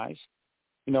of lies.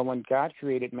 When God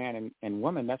created man and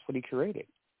woman, that's what he created.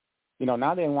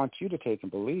 Now they want you to take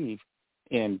and believe,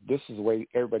 and this is the way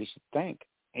everybody should think.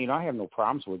 I have no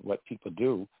problems with what people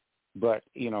do. But,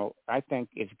 I think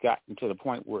it's gotten to the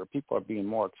point where people are being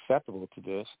more acceptable to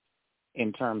this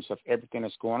in terms of everything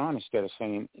that's going on instead of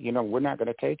saying, we're not going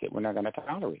to take it. We're not going to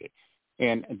tolerate it.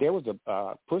 And there was a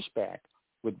pushback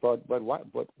with Bud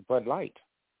Light.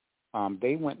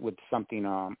 They went with something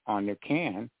on their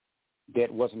can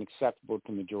that wasn't acceptable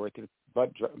to majority of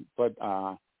Bud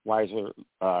Light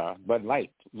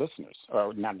listeners,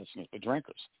 or not listeners, but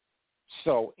drinkers.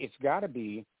 So it's got to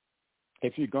be,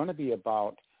 if you're going to be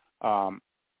about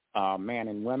man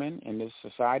and women in this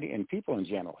society and people in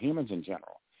general, humans in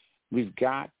general, we've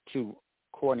got to,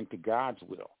 according to God's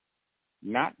will,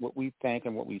 not what we think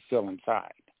and what we feel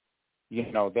inside.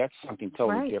 That's something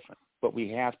totally different. But we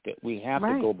have to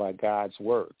go by God's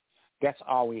word. That's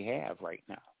all we have right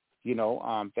now.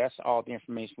 That's all the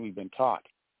information we've been taught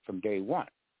from day one.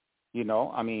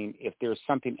 If there's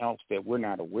something else that we're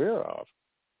not aware of,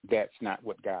 that's not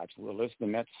what God's will is,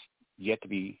 then that's yet to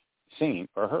be seen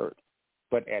or heard.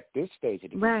 But at this stage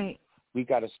of the game, we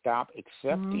got to stop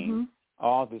accepting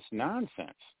all this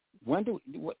nonsense.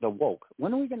 The woke,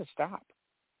 when are we going to stop?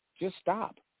 Just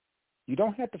stop. You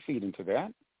don't have to feed into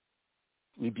that.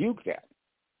 Rebuke that.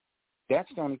 That's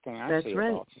the only thing I say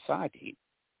about society.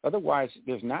 Otherwise,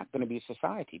 there's not going to be a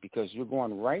society because you're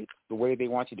going right the way they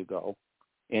want you to go,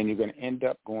 and you're going to end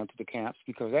up going to the camps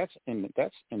because that's in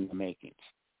the makings.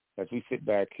 As we sit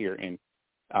back here and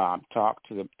talk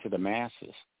to the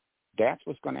masses, that's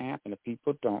what's going to happen if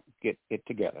people don't get it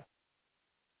together.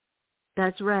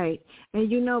 That's right. And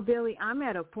Billy, I'm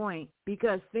at a point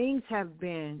because things have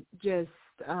been just,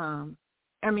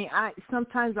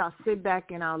 sometimes I'll sit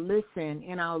back and I'll listen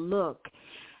and I'll look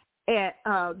at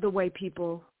the way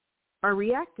people are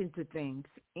reacting to things.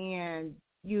 And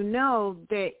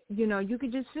that, you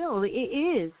could just feel it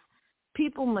is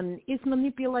it's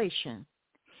manipulation.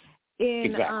 And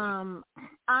exactly.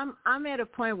 I'm at a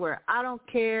point where I don't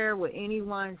care what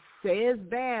anyone says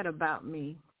bad about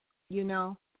me.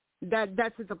 That's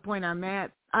at the point I'm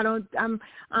at.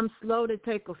 I'm slow to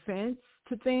take offense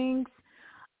to things.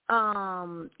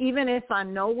 Even if I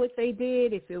know what they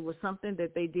did, if it was something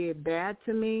that they did bad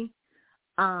to me,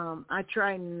 I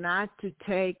try not to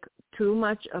take too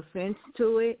much offense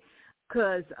to it.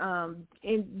 Because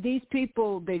these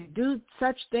people, they do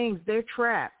such things, they're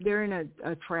trapped. They're in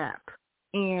a trap.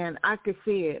 And I could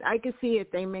see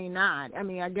it. They may not.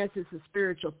 I guess it's a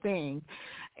spiritual thing.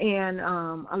 And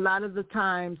a lot of the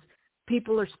times,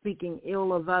 people are speaking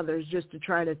ill of others just to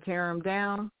try to tear them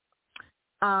down.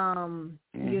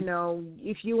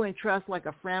 If you entrust like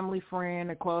a family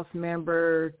friend, a close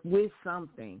member with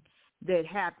something that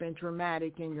happened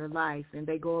traumatic in your life, and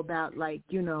they go about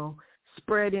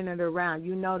spreading it around,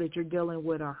 that you're dealing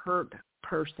with a hurt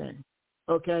person.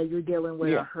 Okay, you're dealing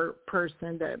with a hurt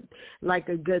person that like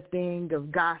a good thing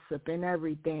of gossip and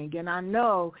everything. And I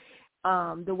know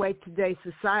the way today's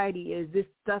society is, this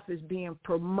stuff is being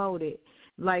promoted.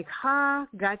 Like, I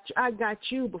got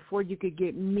you before you could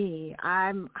get me.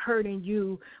 I'm hurting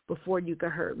you before you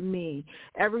could hurt me.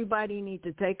 Everybody needs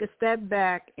to take a step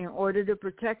back in order to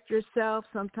protect yourself.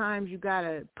 Sometimes you got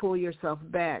to pull yourself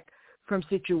back from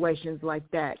situations like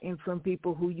that, and from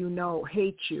people who you know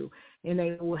hate you, and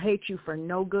they will hate you for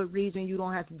no good reason. You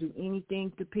don't have to do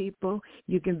anything to people.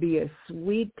 You can be as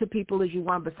sweet to people as you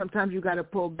want, but sometimes you got to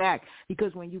pull back,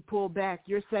 because when you pull back,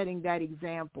 you're setting that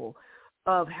example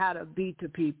of how to be to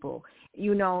people,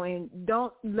 you know. And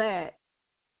don't let,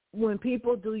 when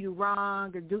people do you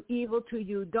wrong or do evil to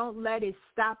you, don't let it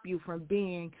stop you from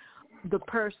being the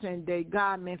person that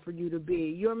God meant for you to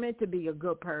be. You're meant to be a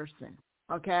good person,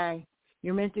 okay?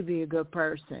 You're meant to be a good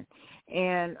person.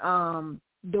 And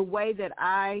the way that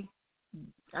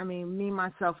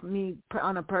me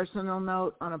on a personal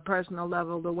note, on a personal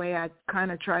level, the way I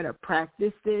kind of try to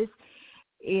practice this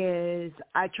is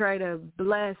I try to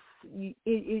bless.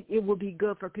 It will be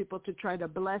good for people to try to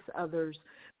bless others,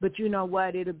 but you know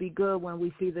what? It'll be good when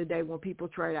we see the day when people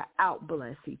try to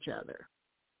out-bless each other.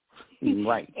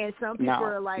 Right. And some people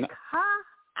are like,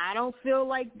 I don't feel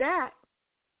like that.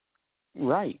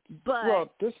 Right. But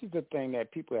well, this is the thing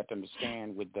that people have to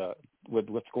understand with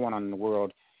what's going on in the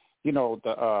world. You know,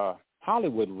 the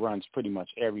Hollywood runs pretty much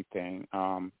everything,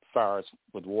 as far as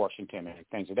with Washington and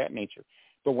things of that nature.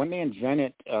 But when they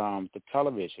invented the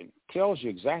television, it tells you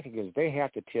exactly, because they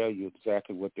have to tell you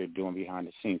exactly what they're doing behind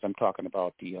the scenes. I'm talking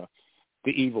about the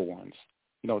evil ones.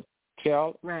 You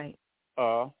know,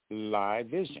 live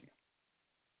vision.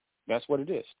 That's what it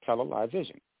is. Live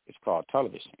vision. It's called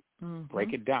television. Mm-hmm.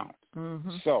 Break it down.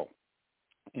 Mm-hmm. So,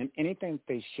 in anything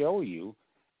they show you,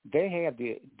 they have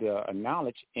the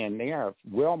knowledge, and they are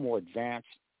well more advanced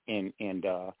in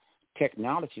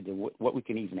technology than what we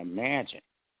can even imagine.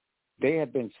 They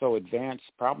have been so advanced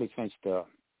probably since the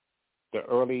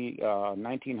early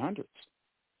 1900s,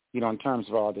 you know, in terms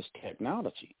of all this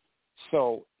technology.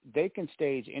 So they can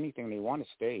stage anything they want to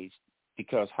stage,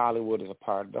 because Hollywood is a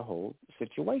part of the whole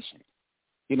situation.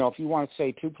 You know, if you want to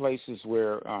say two places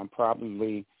where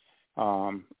probably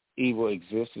evil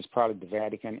exists, is probably the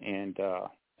Vatican and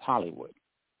Hollywood.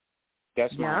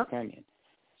 That's my opinion.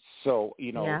 So,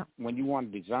 you know, when you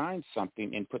want to design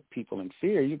something and put people in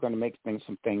fear, you're going to make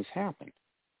some things happen.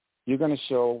 You're going to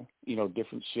show, you know,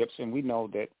 different ships, and we know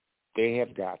that they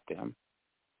have got them.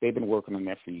 They've been working on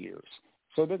that for years.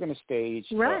 So they're going to stage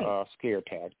a scare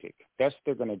tactic. That's what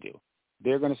they're going to do.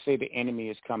 They're going to say the enemy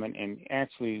is coming, and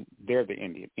actually they're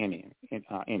the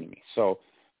enemy. So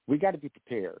we got to be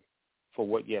prepared for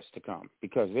what yet to come,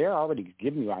 because they're already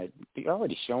giving you, they're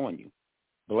already showing you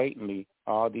blatantly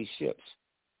all these ships.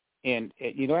 And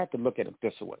you don't have to look at it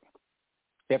this way.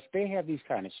 If they have these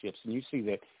kind of ships, and you see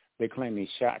that they claim they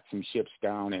shot some ships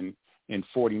down in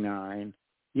 49,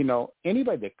 you know,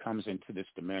 anybody that comes into this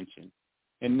dimension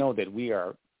and know that we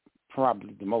are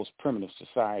probably the most primitive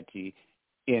society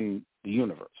in the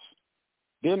universe,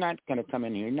 they're not going to come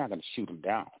in here. You're not going to shoot them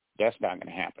down. That's not going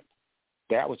to happen.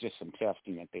 That was just some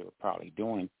testing that they were probably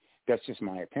doing. That's just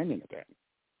my opinion of that.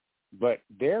 But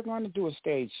they're going to do a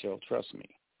stage show, trust me.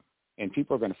 And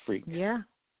people are going to freak. Yeah.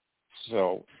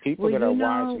 So people that are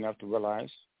wise enough to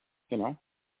realize, you know,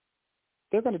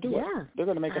 they're going to do it. They're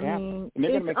going to make it happen. And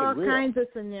they're going to make it real. It's all kinds of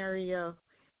scenarios.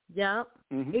 Yep.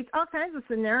 Mm-hmm. It's all kinds of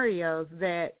scenarios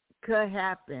that could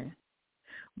happen.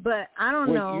 But I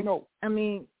don't know. You know. I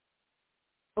mean,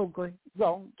 go ahead.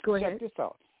 Well, go check ahead. this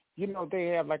out. You know, they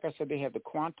have, like I said, they have the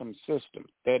quantum system.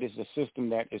 That is the system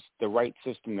that is the right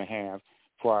system to have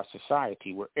for our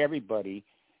society, where everybody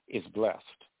is blessed.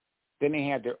 Then they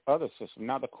had their other system.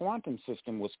 Now, the quantum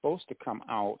system was supposed to come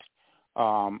out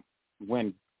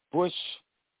when Bush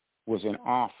was in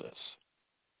office.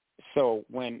 So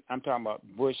when I'm talking about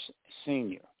Bush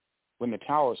Sr., when the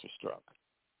towers were struck,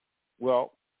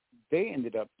 well, they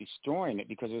ended up destroying it,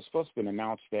 because it was supposed to be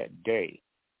announced that day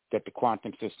that the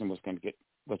quantum system was going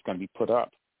to be put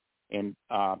up. And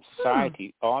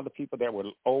society, all the people that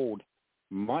were owed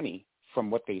money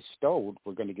from what they stole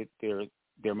were going to get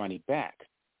their money back.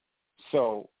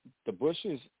 So the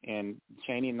Bushes and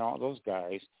Cheney and all those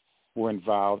guys were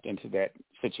involved into that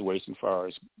situation, as far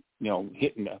as, you know,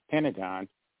 hitting the Pentagon,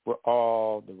 where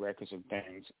all the records of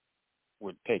things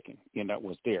were taken, you know,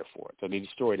 was there for it. So they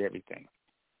destroyed everything.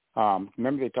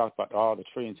 Remember, they talked about all the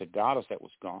trillions of dollars that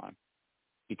was gone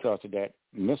because of that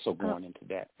missile going into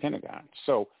that Pentagon.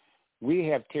 So we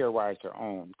have terrorized our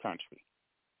own country,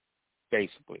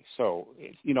 basically. So,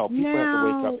 you know, people have to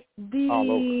wake up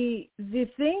all over. The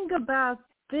thing about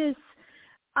this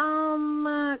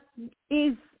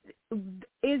is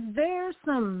there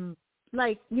some,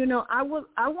 like, you know, I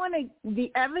want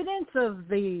the evidence of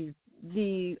these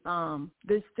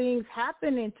things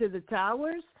happening to the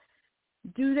towers.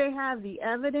 Do they have the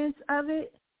evidence of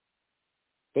it?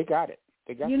 They got it.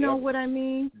 They got. You know what I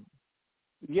mean?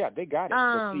 Yeah, they got it.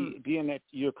 But being that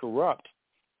you're corrupt,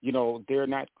 they're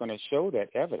not going to show that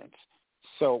evidence.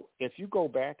 So if you go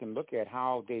back and look at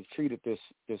how they've treated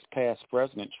this past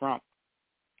President Trump,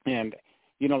 and,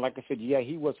 like I said,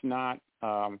 he was not,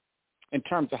 in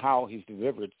terms of how he's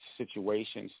delivered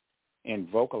situations and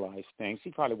vocalized things, he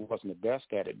probably wasn't the best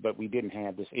at it, but we didn't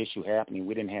have this issue happening.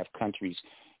 We didn't have countries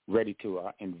ready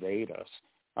to invade us.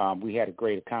 We had a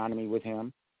great economy with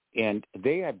him, and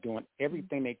they are doing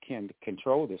everything they can to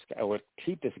control this guy or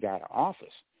keep this guy in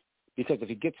office, because if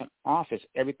he gets in office,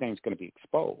 everything's going to be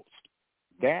exposed.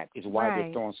 That is why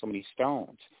they're throwing so many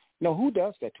stones. Who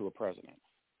does that to a president?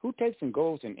 Who takes and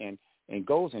goes and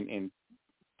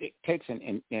takes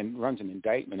and runs an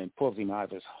indictment and pulls him out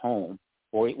of his home,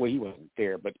 or he wasn't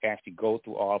there, but actually go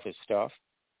through all of his stuff,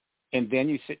 and then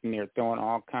you're sitting there throwing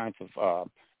all kinds of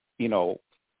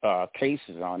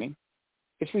cases on him?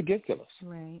 It's ridiculous.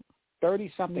 Right.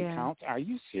 30-something counts. Are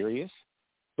you serious?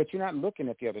 But you're not looking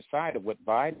at the other side of what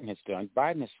Biden has done.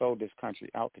 Biden has sold this country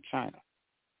out to China,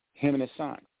 him and his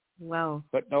son. Wow.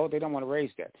 But no, they don't want to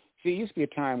raise that. See, it used to be a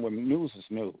time when news was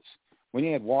news. When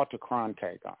you had Walter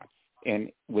Cronkite on,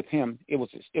 and with him, it was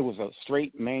a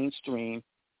straight mainstream,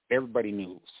 everybody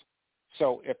news.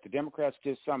 So if the Democrats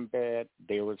did something bad,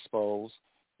 they were exposed.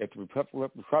 If the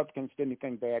Republicans did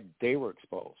anything bad, they were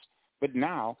exposed. But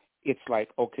now it's like,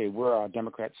 okay, we're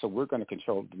Democrats, so we're going to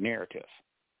control the narrative.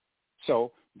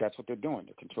 So that's what they're doing.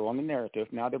 They're controlling the narrative.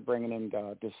 Now they're bringing in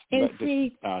Daniels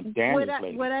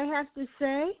lady. What I have to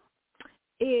say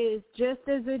is, just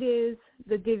as it is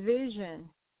the division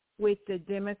with the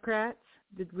Democrats,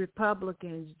 the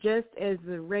Republicans, just as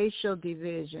the racial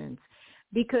divisions.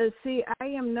 Because, see, I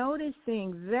am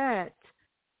noticing that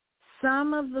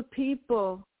some of the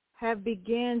people have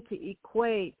begun to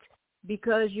equate,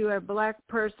 because you're a black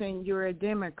person, you're a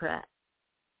Democrat,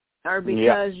 or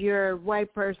because you're a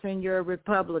white person, you're a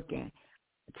Republican.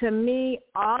 To me,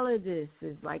 all of this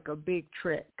is like a big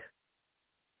trick.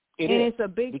 It's a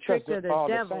big trick of the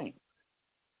devil.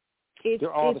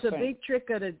 It's a big trick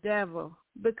of the devil,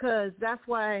 because that's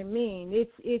what I mean.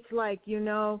 It's like,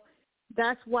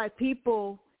 that's why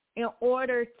people, in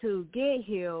order to get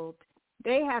healed,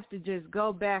 they have to just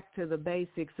go back to the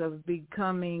basics of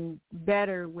becoming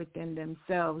better within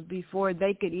themselves before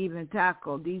they could even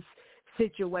tackle these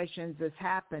situations that's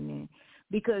happening.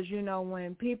 Because,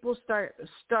 when people start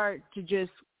to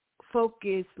just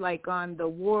focus like on the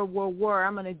war,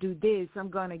 I'm going to do this, I'm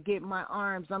going to get my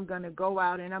arms, I'm going to go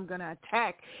out and I'm going to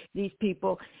attack these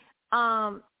people.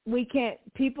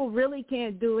 People really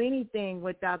can't do anything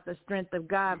without the strength of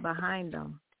God behind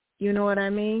them. You know what I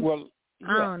mean? Well,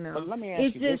 I don't know. But let me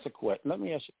ask you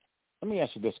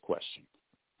this question.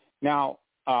 Now,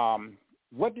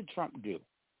 what did Trump do?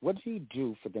 What did he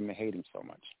do for them to hate him so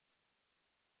much?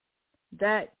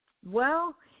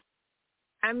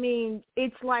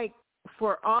 It's like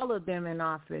for all of them in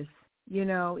office,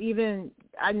 even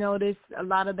I noticed a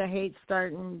lot of the hate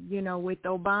starting, with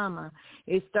Obama.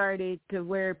 It started to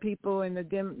where people in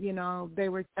they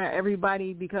were,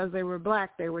 everybody, because they were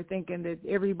black, they were thinking that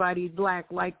everybody black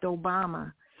liked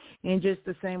Obama. And just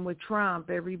the same with Trump,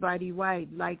 everybody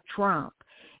white liked Trump.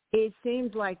 It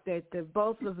seems like that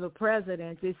both of the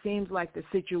presidents, it seems like the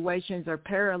situations are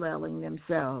paralleling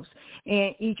themselves.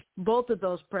 And both of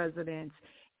those presidents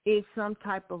is some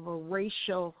type of a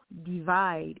racial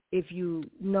divide, if you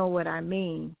know what I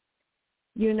mean.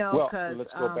 Because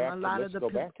a lot of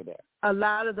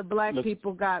the black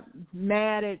people got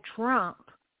mad at Trump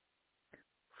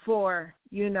for,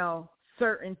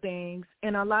 certain things,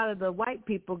 and a lot of the white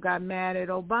people got mad at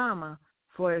Obama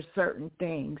for certain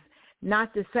things.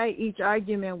 Not to say each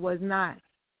argument was not,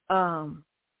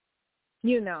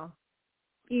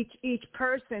 each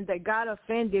person that got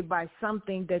offended by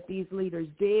something that these leaders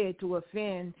did to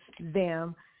offend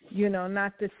them,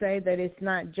 not to say that it's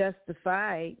not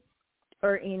justified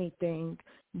or anything,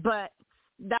 but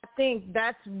I think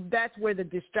that's where the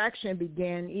distraction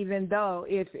began. Even though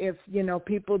if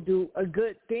people do a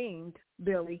good thing,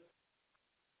 Billy,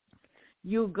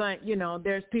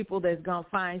 there's people that's gonna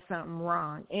find something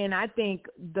wrong. And I think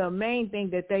the main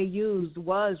thing that they used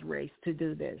was race to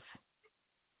do this.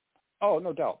 Oh,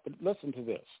 no doubt. But listen to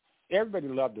this. Everybody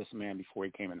loved this man before he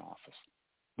came in office.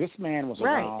 This man was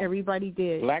around everybody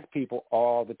did. black people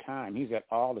all the time. He's at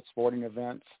all the sporting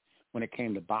events. When it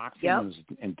came to boxing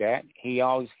and that, he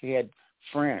had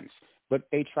friends. But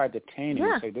they tried to tame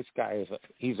him and say this guy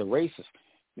he's a racist.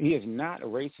 He is not a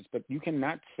racist, but you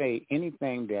cannot say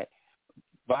anything that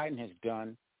Biden has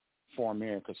done for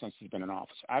America since he's been in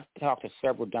office. I've talked to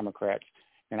several Democrats,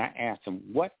 and I asked them,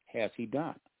 what has he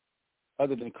done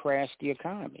other than crash the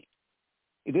economy?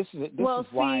 This is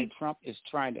why Trump is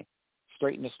trying to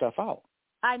straighten this stuff out.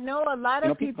 I know a lot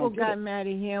of people got mad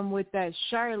at him with that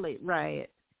Charlotte riot,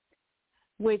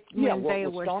 when they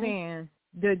were saying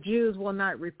the Jews will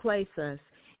not replace us.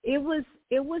 It was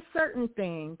certain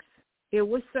things. It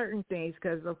was certain things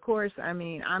because, of course, I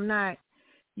mean, I'm not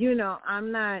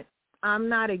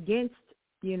against,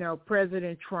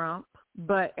 President Trump,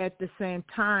 but at the same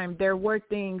time, there were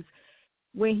things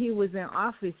when he was in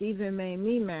office even made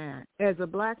me mad as a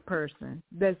black person.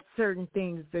 There's certain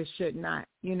things that should not,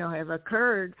 have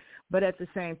occurred. But at the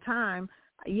same time,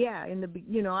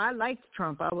 I liked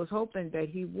Trump. I was hoping that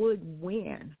he would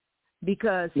win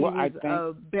because he was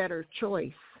a better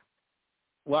choice.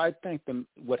 Well, I think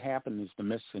what happened is the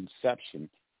misconception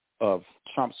of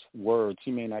Trump's words.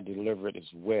 He may not deliver it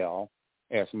as well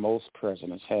as most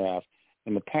presidents have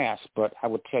in the past, but I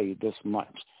would tell you this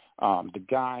much. The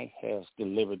guy has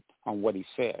delivered on what he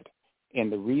said.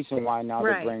 And the reason why now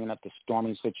they're bringing up the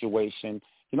storming situation,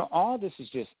 all this is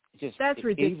just that's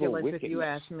ridiculous evil, if you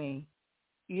ask me.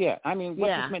 Yeah, I mean,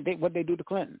 what they do to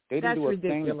Clinton? They didn't do a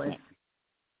thing to Clinton.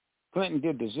 Clinton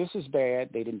did this just as bad.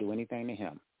 They didn't do anything to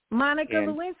him. Monica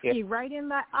Lewinsky, right in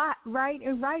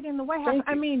the White House.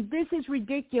 I mean, this is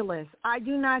ridiculous. I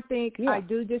do not think I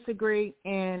do disagree,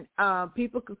 and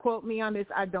people could quote me on this.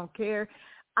 I don't care.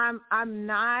 I'm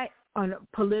not a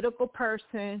political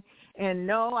person, and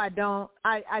no, I don't.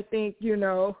 I think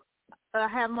I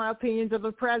have my opinions of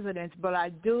the president, but I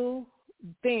do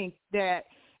think that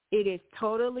it is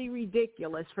totally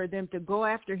ridiculous for them to go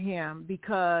after him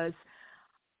because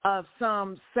of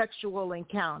some sexual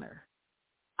encounter.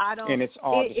 I don't. And it's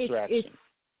all distraction.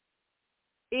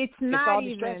 It's not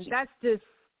even. That's just.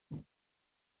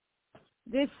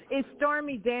 This is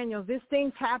Stormy Daniels. This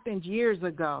thing's happened years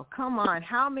ago. Come on,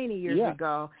 how many years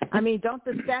ago? I mean, don't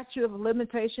the statute of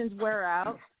limitations wear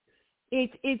out? No.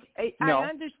 I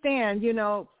understand.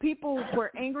 People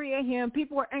were angry at him.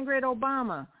 People were angry at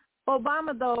Obama.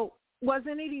 Obama, though,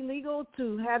 wasn't it illegal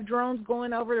to have drones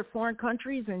going over to foreign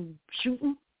countries and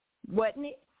shooting? Wasn't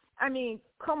it? I mean,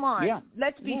 come on. Yeah.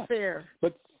 Let's be fair.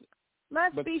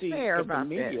 Let's be fair about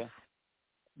this.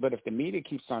 But if the media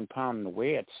keeps on pounding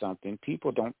away at something,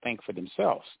 people don't think for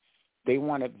themselves. They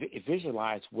want to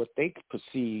visualize what they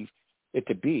perceive it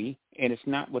to be, and it's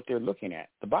not what they're looking at.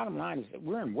 The bottom line is that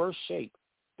we're in worse shape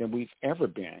than we've ever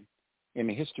been in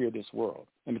the history of this world,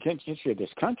 in the history of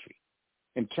this country,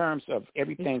 in terms of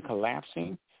everything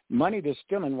collapsing. Money they're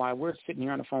stealing while we're sitting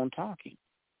here on the phone talking.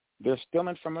 They're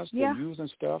stealing from us. They're using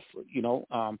stuff,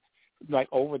 like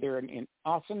over there, and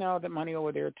also now the money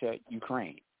over there to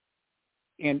Ukraine.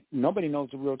 And nobody knows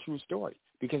the real true story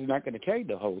because they're not going to tell you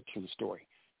the whole true story.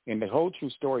 And the whole true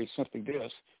story is simply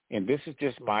this, and this is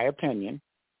just my opinion.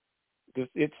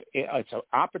 It's an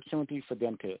opportunity for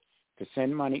them to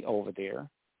send money over there,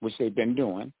 which they've been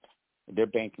doing, their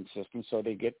banking system, so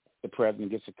the president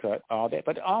gets a cut, all that.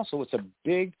 But also it's a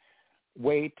big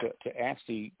way to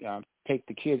actually take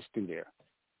the kids through there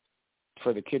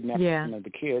for the kidnapping of the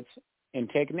kids and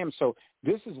taking them. So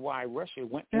this is why Russia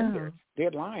went in there.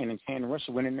 They're lying and saying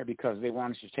Russia went in there because they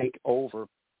wanted to take over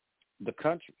the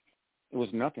country. It was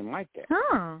nothing like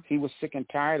that. He was sick and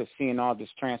tired of seeing all this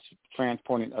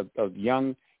transporting of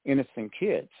young, innocent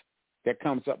kids that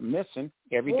comes up missing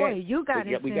every day. Boy, you got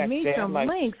to send me some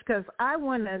links because I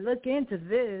want to look into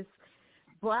this.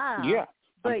 Wow. Yeah.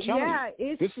 But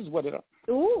this is what it is.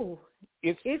 Ooh.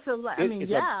 It's a lot. I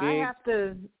mean, I have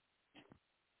to.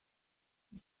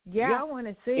 Yeah, I want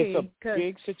to see. It's a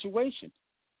big situation.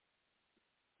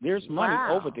 There's money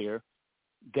over there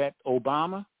that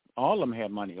Obama, all of them had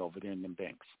money over there in them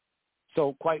banks.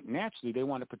 So quite naturally, they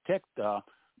want to protect,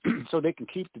 so they can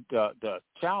keep the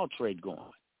child trade going.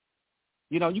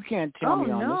 You can't tell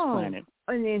me on this planet.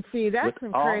 And then see, that's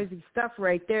some crazy stuff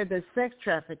right there. The sex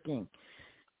trafficking.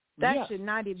 That should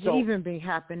not even be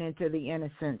happening to the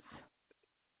innocents.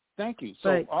 Thank you.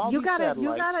 So but all you these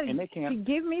gotta and they can't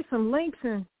give me some links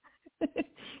and.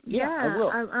 I will.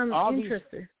 I'm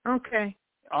interested. Okay.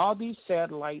 All these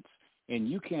satellites, and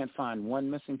you can't find one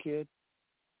missing kid.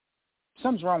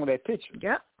 Something's wrong with that picture.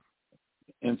 Yep.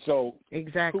 And so,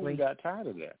 exactly. Putin got tired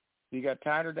of that. He got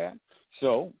tired of that.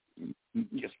 So, you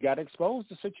just got to expose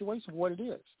the situation for what it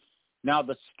is. Now,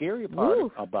 the scary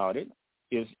part about it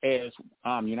is as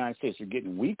the United States are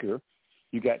getting weaker,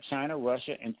 you got China,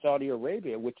 Russia, and Saudi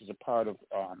Arabia, which is a part of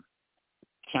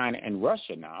China and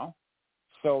Russia now.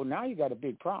 So now you got a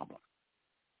big problem.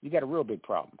 You got a real big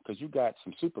problem because you got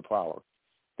some superpower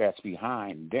that's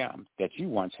behind them that you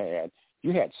once had.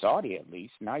 You had Saudi at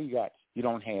least. Now you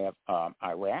don't have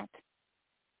Iraq.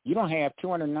 You don't have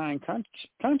 209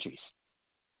 countries.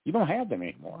 You don't have them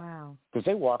anymore. Wow. Because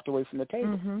they walked away from the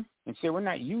table and said, we're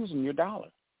not using your dollar.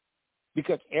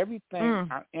 Because everything,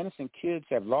 our innocent kids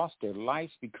have lost their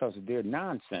lives because of their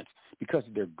nonsense, because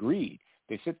of their greed.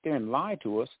 They sit there and lie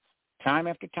to us time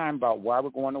after time about why we're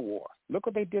going to war. Look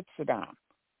what they did to Saddam.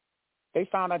 They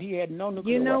found out he had no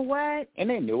nuclear You know weapons. what? And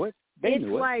they knew it. It's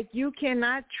like you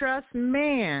cannot trust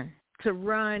man to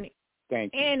run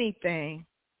anything.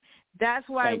 That's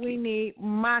why we need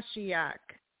Mashiach.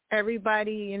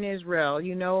 Everybody in Israel,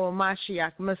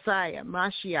 Mashiach, Messiah,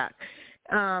 Mashiach.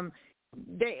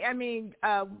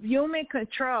 Human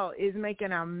control is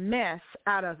making a mess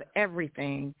out of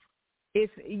everything.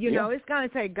 It's it's going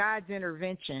to take God's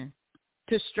intervention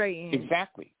to straighten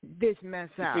this mess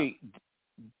out. See,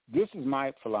 this is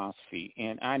my philosophy,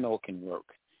 and I know it can work.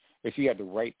 If you have the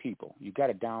right people, you got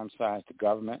to downsize the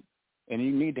government, and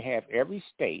you need to have every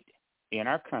state in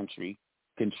our country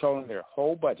controlling their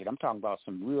whole budget. I'm talking about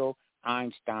some real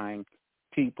Einstein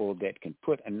people that can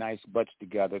put a nice budget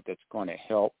together that's going to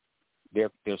help their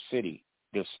city,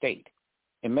 their state,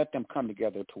 and let them come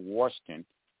together to Washington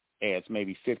as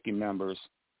maybe 50 members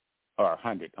or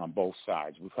 100 on both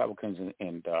sides, Republicans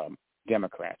and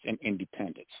Democrats and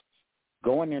independents.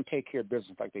 Go in there and take care of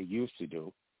business like they used to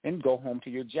do, and go home to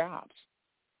your jobs.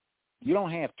 You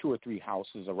don't have 2 or 3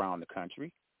 houses around the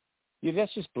country.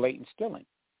 That's just blatant stealing.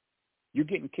 You're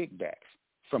getting kickbacks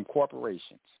from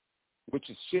corporations, which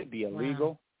should be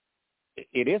illegal. Wow.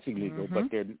 It is illegal, but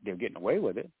they're getting away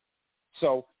with it.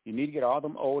 So you need to get all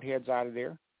them old heads out of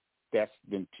there. That's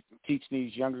been teaching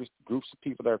these younger groups of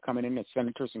people that are coming in as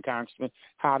senators and congressmen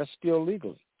how to steal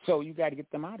legally. So you got to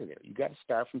get them out of there. You got to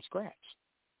start from scratch.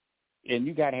 And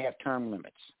you got to have term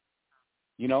limits.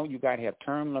 You got to have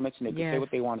term limits, and they can say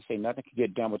what they want to say. Nothing can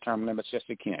get done with term limits. Yes,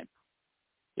 they can.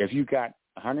 If you got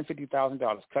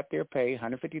 $150,000, cut their pay,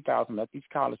 $150,000, let these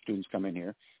college students come in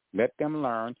here, let them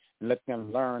learn, and let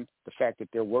them learn the fact that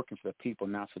they're working for the people,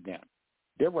 not for them.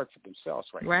 They're working for themselves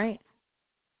now. Right.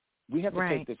 We have to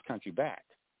take this country back.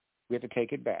 We have to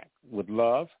take it back with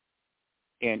love,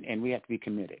 and we have to be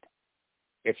committed.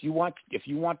 If you want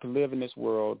to live in this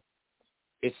world,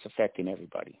 it's affecting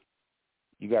everybody.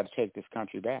 You got to take this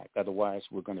country back. Otherwise,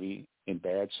 we're going to be in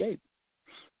bad shape.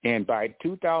 And by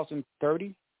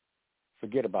 2030,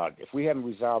 forget about it. If we haven't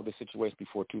resolved the situation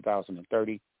before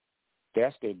 2030,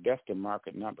 that's the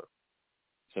market number.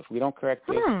 So if we don't correct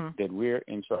this, then we're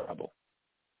in trouble.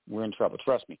 We're in trouble.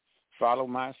 Trust me. Follow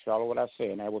what I say,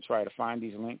 and I will try to find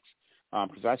these links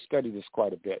because I study this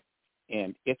quite a bit,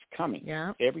 and it's coming.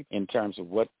 Yeah. In terms of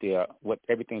what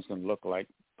everything's going to look like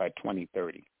by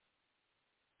 2030.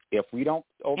 If we don't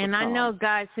overcome, and I know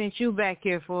God sent you back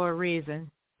here for a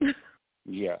reason.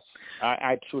 Yes,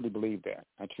 I truly believe that.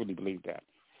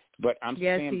 But I'm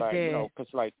saying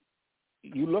because like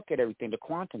you look at everything, the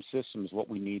quantum system is what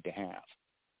we need to have.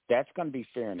 That's going to be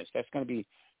fairness. That's going to be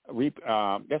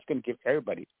that's going to give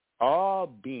everybody, all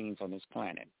beings on this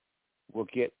planet, will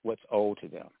get what's owed to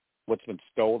them, what's been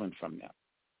stolen from them,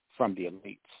 from the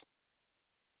elites.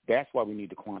 That's why we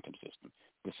need the quantum system.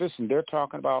 The system they're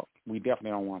talking about, we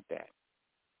definitely don't want that.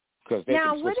 Because they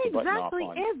now, can switch what the button exactly off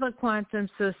on is a quantum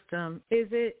system?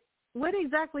 What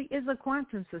exactly is a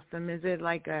quantum system? Is it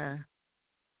like a?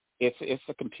 It's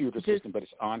a computer system, but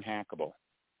it's unhackable.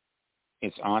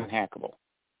 It's unhackable,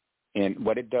 and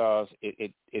what it does,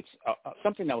 it's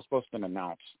something that was supposed to be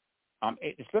announced.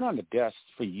 It's been on the desk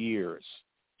for years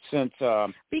since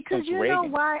because you Reagan. know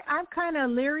why I'm kind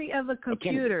of leery of the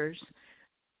computers.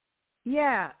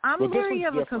 Yeah, I'm leery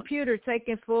of a computer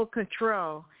taking full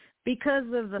control because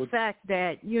of the fact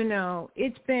that,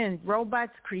 it's been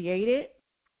robots created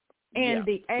and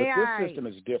the AI. But this system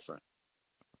is different.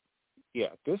 Yeah,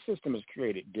 this system is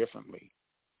created differently.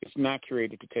 It's not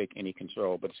created to take any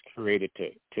control, but it's created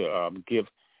to give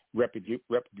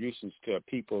retributions to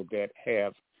people that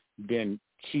have been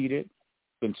cheated,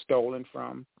 been stolen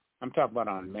from. I'm talking about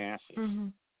on masses. Mm-hmm.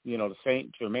 The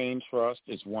St. Germain Trust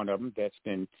is one of them that's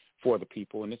been for the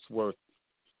people, and it's worth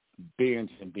billions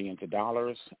and billions of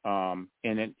dollars. And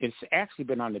it's actually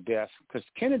been on the desk because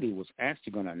Kennedy was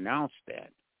actually going to announce that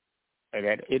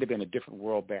it had been a different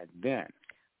world back then.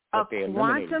 A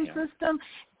quantum system?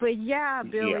 But yeah,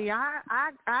 Billy, yeah.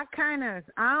 I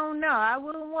don't know. I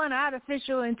wouldn't want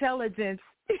artificial intelligence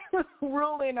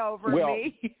ruling over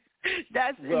me.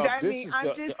 I'm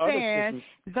just saying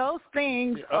those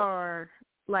things are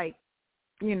like,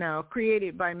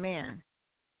 created by man.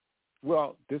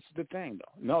 Well, this is the thing,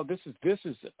 though. No, this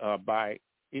is by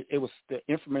it was the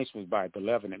information was by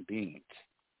benevolent beings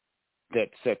that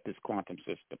set this quantum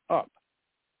system up.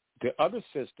 The other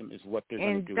system is what they're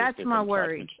going to do. And that's my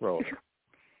worry.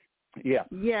 Yeah.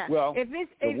 Yeah. Well,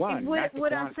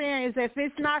 what I'm saying is, if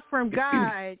it's not from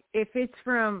God, if it's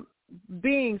from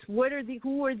beings.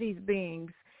 Who are these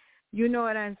beings? You know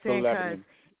what I'm saying?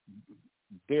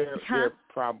 They're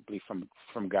probably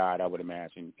from God, I would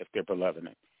imagine, if they're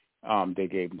benevolent. They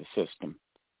gave them the system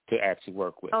to actually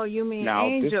work with. Oh, you mean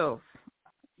angels?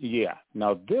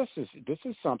 Now this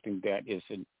is something that is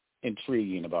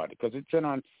intriguing about it, because it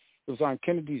was on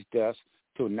Kennedy's desk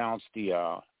to announce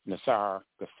the Nasser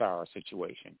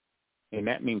situation, and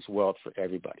that means wealth for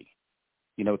everybody.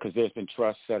 Because there's been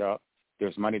trusts set up.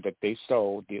 There's money that they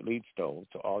stole, the elite stole,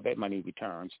 so all that money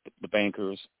returns. The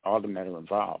bankers, all of them that are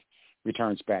involved,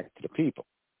 returns back to the people.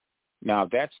 Now,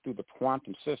 that's through the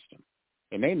quantum system,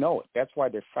 and they know it. That's why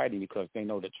they're fighting, because they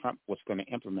know that Trump was going to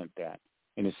implement that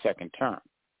in his second term.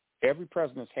 Every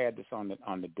president's had this on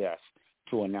the desk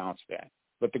to announce that,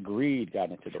 but the greed got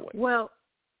into the way.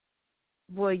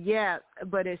 Well, yeah,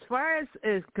 but as far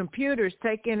as computers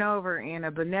taking over and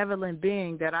a benevolent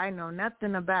being that I know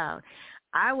nothing about,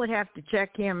 I would have to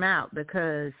check him out,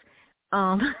 because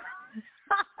well,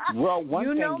 one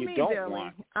you thing know you me, don't Billy.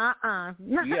 want. Not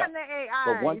yeah. the AI.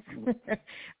 But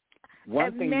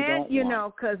one thing man, you don't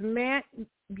want. because man,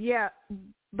 yeah,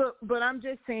 but I'm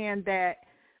just saying that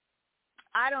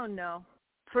I don't know.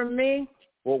 For me,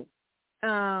 well,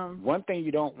 one thing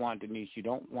you don't want, Denise, you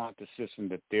don't want the system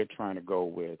that they're trying to go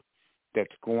with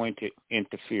that's going to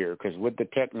interfere, because with the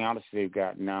technology they've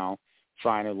got now,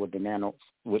 finally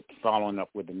following up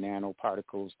with the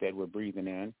nanoparticles that we're breathing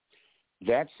in,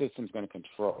 that system's going to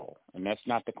control, and that's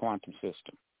not the quantum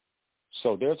system.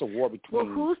 So there's a war between.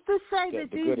 Well, who's to say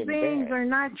that these beings the are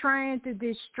not trying to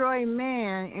destroy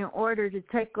man in order to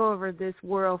take over this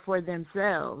world for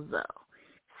themselves, though?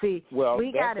 See,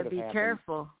 we got to be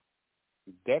careful.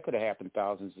 That could have happened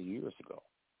thousands of years ago.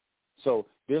 So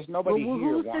there's nobody here.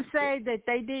 Who's to say that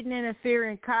they didn't interfere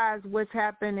and cause what's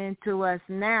happening to us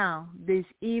now, this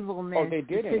evilness, they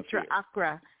did the Sitra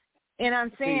Akra? And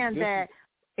I'm saying that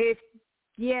if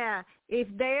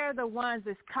they are the ones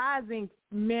that's causing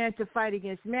man to fight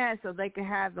against man so they can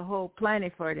have the whole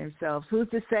planet for themselves, who's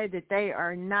to say that they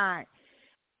are not,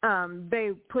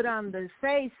 they put on the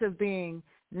face of being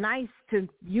nice to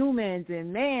humans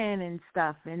and man and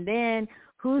stuff, and then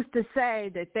who's to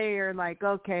say that they are like,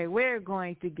 okay, we're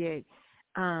going to get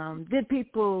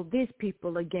these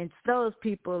people against those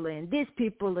people, and these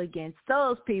people against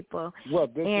those people,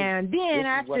 then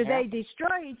after they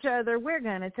destroy each other, we're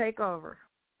going to take over.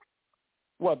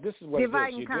 Well, this is what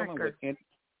divide it is. And conquer.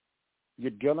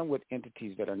 You're dealing with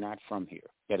entities that are not from here,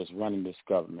 that is running this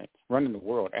government, running the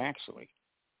world, actually.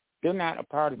 They're not a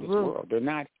part of this world. They're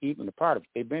not even a part of it.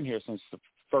 They've been here since the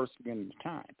first beginning of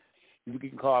time. You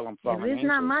can call them fallen angels. If it's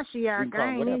not Mashiach,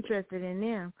 I ain't interested in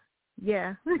them.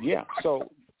 Yeah. Yeah. So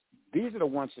these are the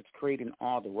ones that's creating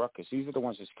all the ruckus. These are the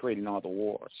ones that's creating all the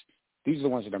wars. These are the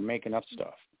ones that are making up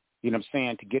stuff. You know what I'm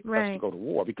saying? To get us to go to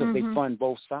war, because they fund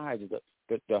both sides of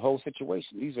the whole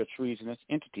situation. These are treasonous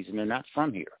entities, and they're not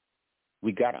from here.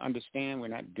 We got to understand we're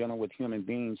not dealing with human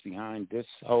beings behind this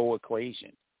whole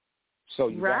equation. So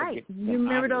you got to get them. You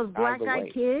remember those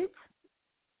black-eyed kids?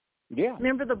 Yeah.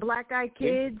 Remember the black-eyed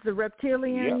kids, the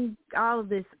reptilian, all of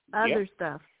this other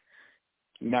stuff.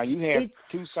 Now, you have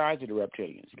two sides of the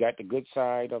reptilians. You got the good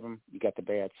side of them. You got the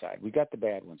bad side. We got the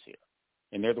bad ones here,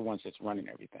 and they're the ones that's running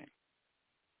everything.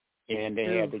 And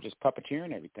they're just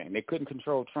puppeteering everything. They couldn't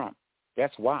control Trump.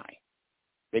 That's why.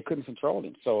 They couldn't control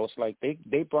him. So it's like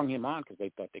they brung him on because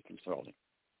they thought they controlled him.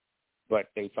 But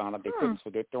they found out they couldn't, so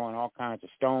they're throwing all kinds of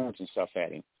stones and stuff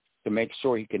at him to make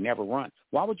sure he could never run.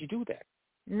 Why would you do that?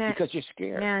 Because you're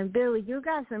scared. Now, Billy, you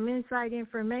got some inside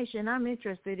information I'm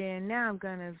interested in. Now I'm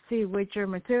going to see what your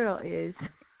material is.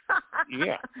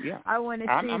 Yeah. I want to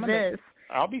see this.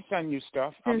 I'll be sending you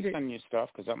stuff. I'll be sending you stuff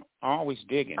because I'm always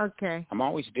digging. Okay. I'm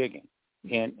always digging.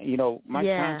 And, my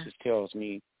conscience tells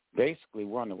me basically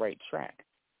we're on the right track.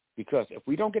 Because if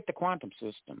we don't get the quantum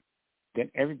system, then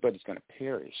everybody's going to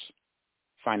perish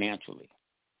financially.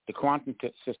 The quantum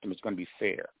system is going to be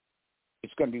fair.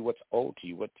 It's going to be what's owed to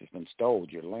you, what has been stole,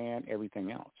 your land,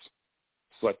 everything else.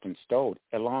 It's what's been stole,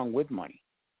 along with money.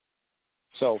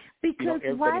 So, because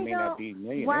everybody may not be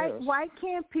millionaires. Why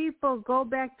can't people go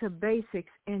back to basics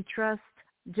and trust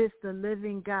just the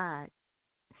living God?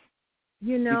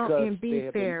 And be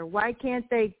fair. Why can't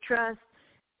they trust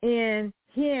in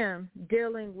him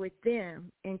dealing with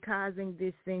them and causing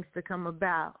these things to come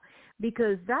about?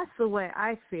 Because that's the way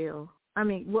I feel. I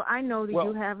mean, I know that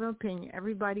you have an opinion.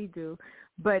 Everybody do.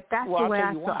 But that's the way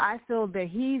I feel. I feel that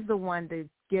he's the one to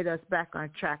get us back on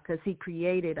track because he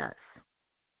created us.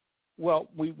 Well,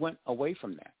 we went away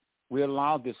from that. We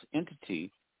allowed this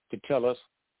entity to tell us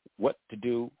what to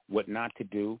do, what not to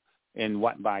do, And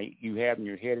what by you having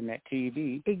your head in that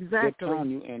TV, exactly, they're telling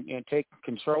you and take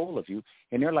control of you.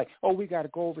 And they're like, oh, we got to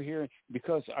go over here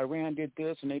because Iran did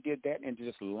this and they did that, and they're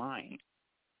just lying.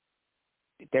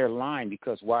 They're lying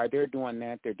because while they're doing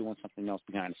that, they're doing something else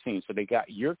behind the scenes. So they got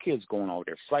your kids going over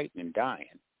there fighting and dying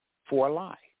for a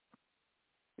lie.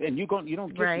 And you don't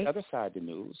get the other side of the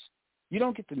news. You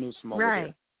don't get the news from over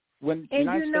there. When the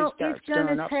United States starts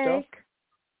stirring up stuff.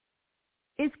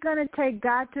 It's going to take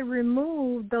God to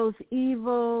remove the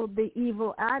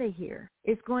evil out of here.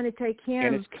 It's going to take him.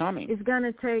 And it's coming. It's going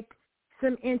to take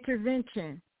some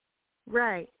intervention.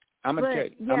 Right. I'm going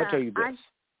to tell you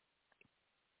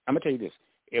this.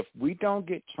 If we don't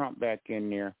get Trump back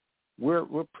in there,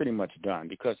 we're pretty much done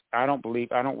because I don't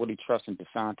really trust in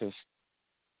DeSantis.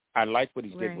 I like what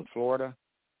he did with Florida,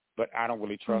 but I don't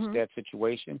really trust that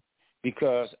situation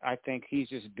because I think he's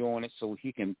just doing it so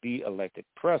he can be elected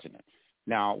president.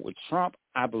 Now, with Trump,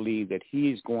 I believe that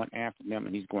he's going after them,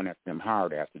 and he's going after them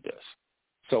hard after this.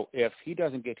 So if he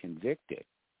doesn't get convicted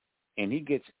and he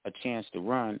gets a chance to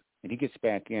run and he gets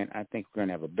back in, I think we're going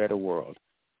to have a better world.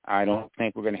 I don't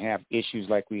think we're going to have issues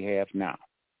like we have now.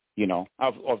 You know,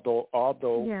 although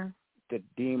the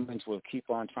demons will keep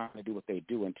on trying to do what they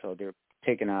do until they're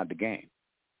taken out of the game.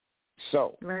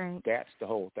 So that's the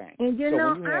whole thing. And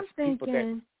I'm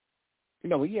thinking...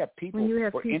 when you have people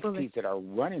or entities that are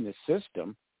running the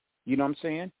system, you know what I'm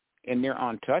saying, and they're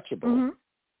untouchable,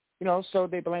 so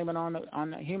they blame it on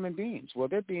the human beings. Well,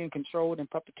 they're being controlled and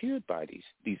puppeteered by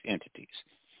these entities.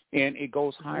 And it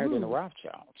goes higher than the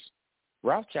Rothschilds.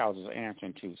 Rothschilds is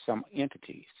answering to some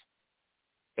entities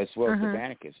as well as the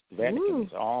Vatican. The Vatican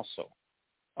is also.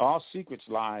 All secrets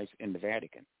lies in the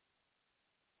Vatican.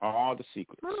 All the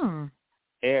secrets.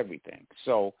 Everything.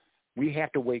 So we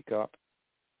have to wake up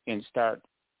and start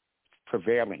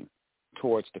prevailing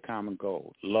towards the common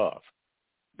goal, love.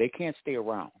 They can't stay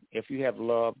around. If you have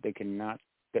love, they cannot.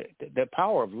 The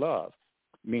power of love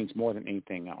means more than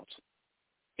anything else.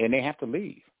 And they have to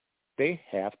leave. They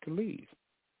have to leave.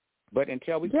 But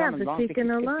until we come along to keep the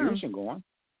confusion going,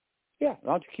 as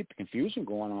long as you keep the confusion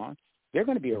going on, they're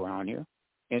going to be around here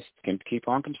and can keep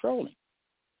on controlling.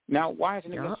 Now, why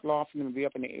isn't it against law for them to be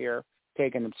up in the air,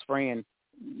 taking and spraying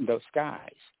the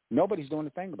skies? Nobody's doing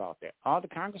a thing about that. All the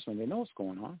congressmen, they know what's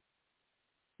going on.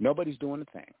 Nobody's doing a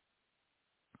thing.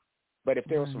 But if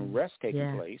there was some arrests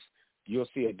taking place, you'll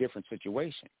see a different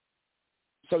situation.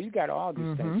 So you got all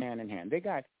these things hand in hand.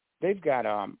 They've got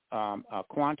a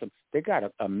quantum. They got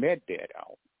a med bed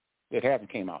out. It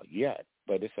hasn't came out yet,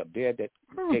 but it's a bed that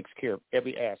takes care of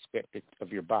every aspect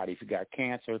of your body. If you got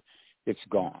cancer, it's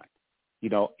gone. You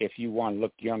know, if you want to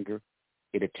look younger,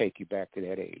 it'll take you back to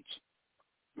that age.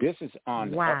 This is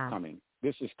on the upcoming.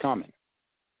 This is coming.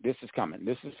 This is coming.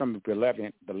 This is from the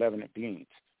benevolent beings.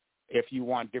 If you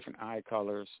want different eye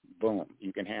colors, boom,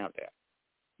 you can have that.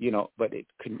 You know, but it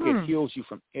heals you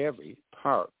from every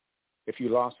part. If you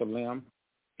lost a limb,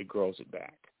 it grows it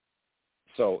back.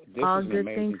 So this is an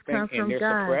amazing thing, and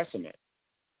they're suppressing it.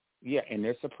 Yeah, and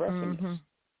they're suppressing this.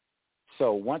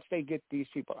 So once they get these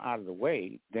people out of the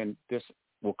way, then this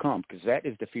will come because that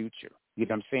is the future. You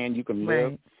know what I'm saying? You can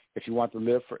live. If you want to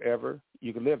live forever,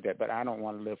 you can live that. But I don't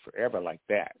want to live forever like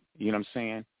that. You know what I'm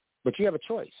saying? But you have a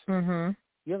choice.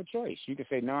 You have a choice. You can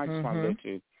say, no, I just want to live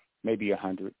to maybe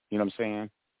 100. You know what I'm saying?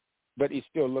 But it's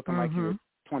still looking like you're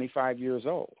 25 years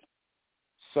old.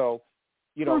 So,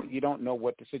 you know, you don't know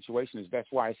what the situation is.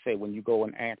 That's why I say when you go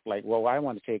and act like, well, I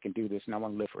want to take and do this and I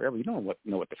want to live forever, you don't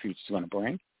know what the future's going to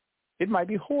bring. It might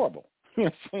be horrible. You know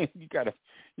what I'm saying? You gotta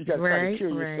try to cure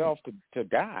yourself to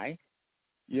die.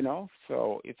 You know,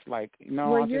 so it's like,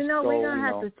 no. Well, we're gonna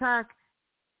have to talk.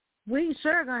 We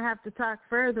sure gonna have to talk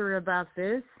further about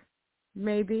this.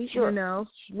 Maybe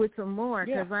with some more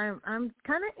because I'm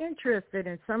kind of interested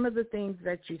in some of the things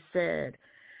that you said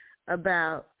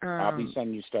about. I'll be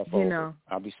sending you stuff over.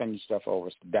 I'll be sending you stuff over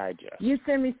to digest. You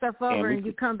send me stuff over and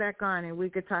you come back on and we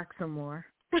could talk some more.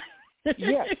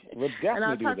 Yes, we'll definitely do that. And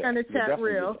I'll talk on the chat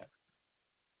reel.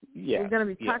 Yeah, we're going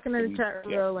to be talking on the chat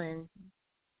reel and.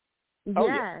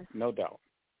 Yeah, no doubt.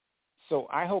 So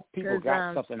I hope people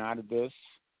got something out of this,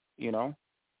 you know.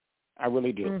 I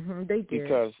really do. They did.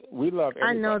 Because we love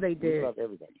everybody. I know they did. We love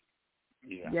everybody.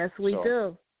 Yeah. Yes, we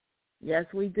do. Yes,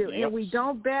 we do. Yep. And we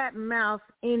don't badmouth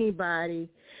anybody,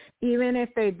 even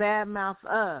if they badmouth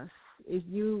us. If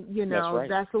you know,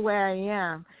 that's the way I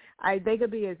am. They could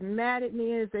be as mad at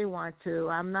me as they want to.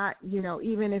 I'm not,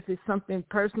 even if it's something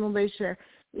personal they share.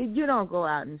 You don't go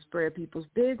out and spread people's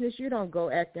business. You don't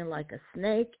go acting like a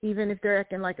snake. Even if they're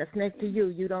acting like a snake to you,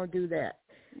 you don't do that.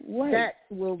 Right. That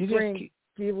will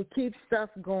it will keep stuff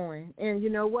going. And you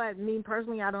know what? Me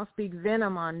personally, I don't speak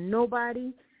venom on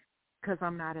nobody. because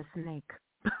I'm not a snake.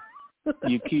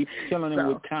 You keep killing them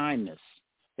with kindness.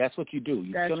 That's what you do.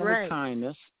 You kill them with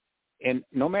kindness, and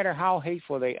no matter how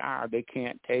hateful they are, they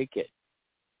can't take it.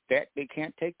 They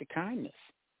can't take the kindness.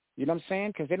 You know what I'm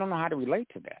saying? Because they don't know how to relate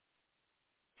to that.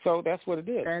 So that's what it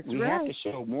is. We have to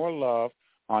show more love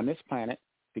on this planet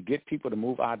to get people to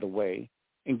move out of the way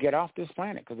and get off this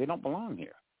planet because they don't belong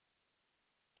here.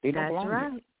 They don't belong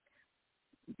here.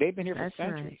 They've been here for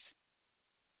centuries.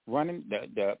 Running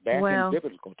the back in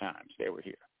biblical times, they were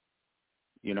here.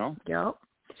 You know? Yep.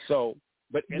 So,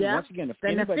 but once again, if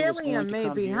anybody was going to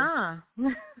come here,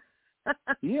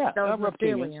 yeah,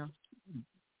 reptilians.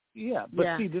 Yeah,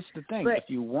 but see, this is the thing. If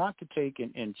you want to take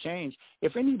and change,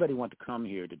 if anybody wanted to come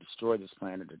here to destroy this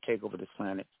planet or take over this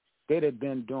planet, they'd have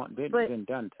been done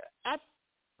that.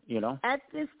 You know? At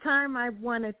this time, I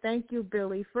want to thank you,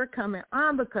 Billy, for coming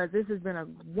on because this has been a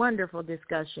wonderful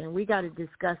discussion. We got to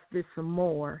discuss this some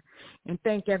more. And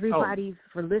thank everybody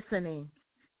for listening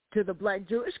to the Black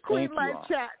Jewish Queen Live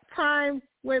Chat. Time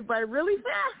went by really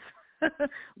fast.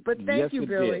 But thank you,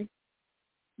 Billy. Did.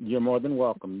 You're more than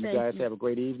welcome. You guys have a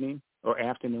great evening or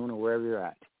afternoon or wherever you're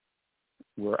at.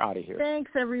 We're out of here. Thanks,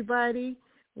 everybody.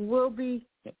 We'll be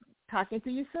talking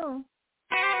to you soon.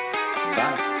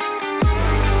 Bye.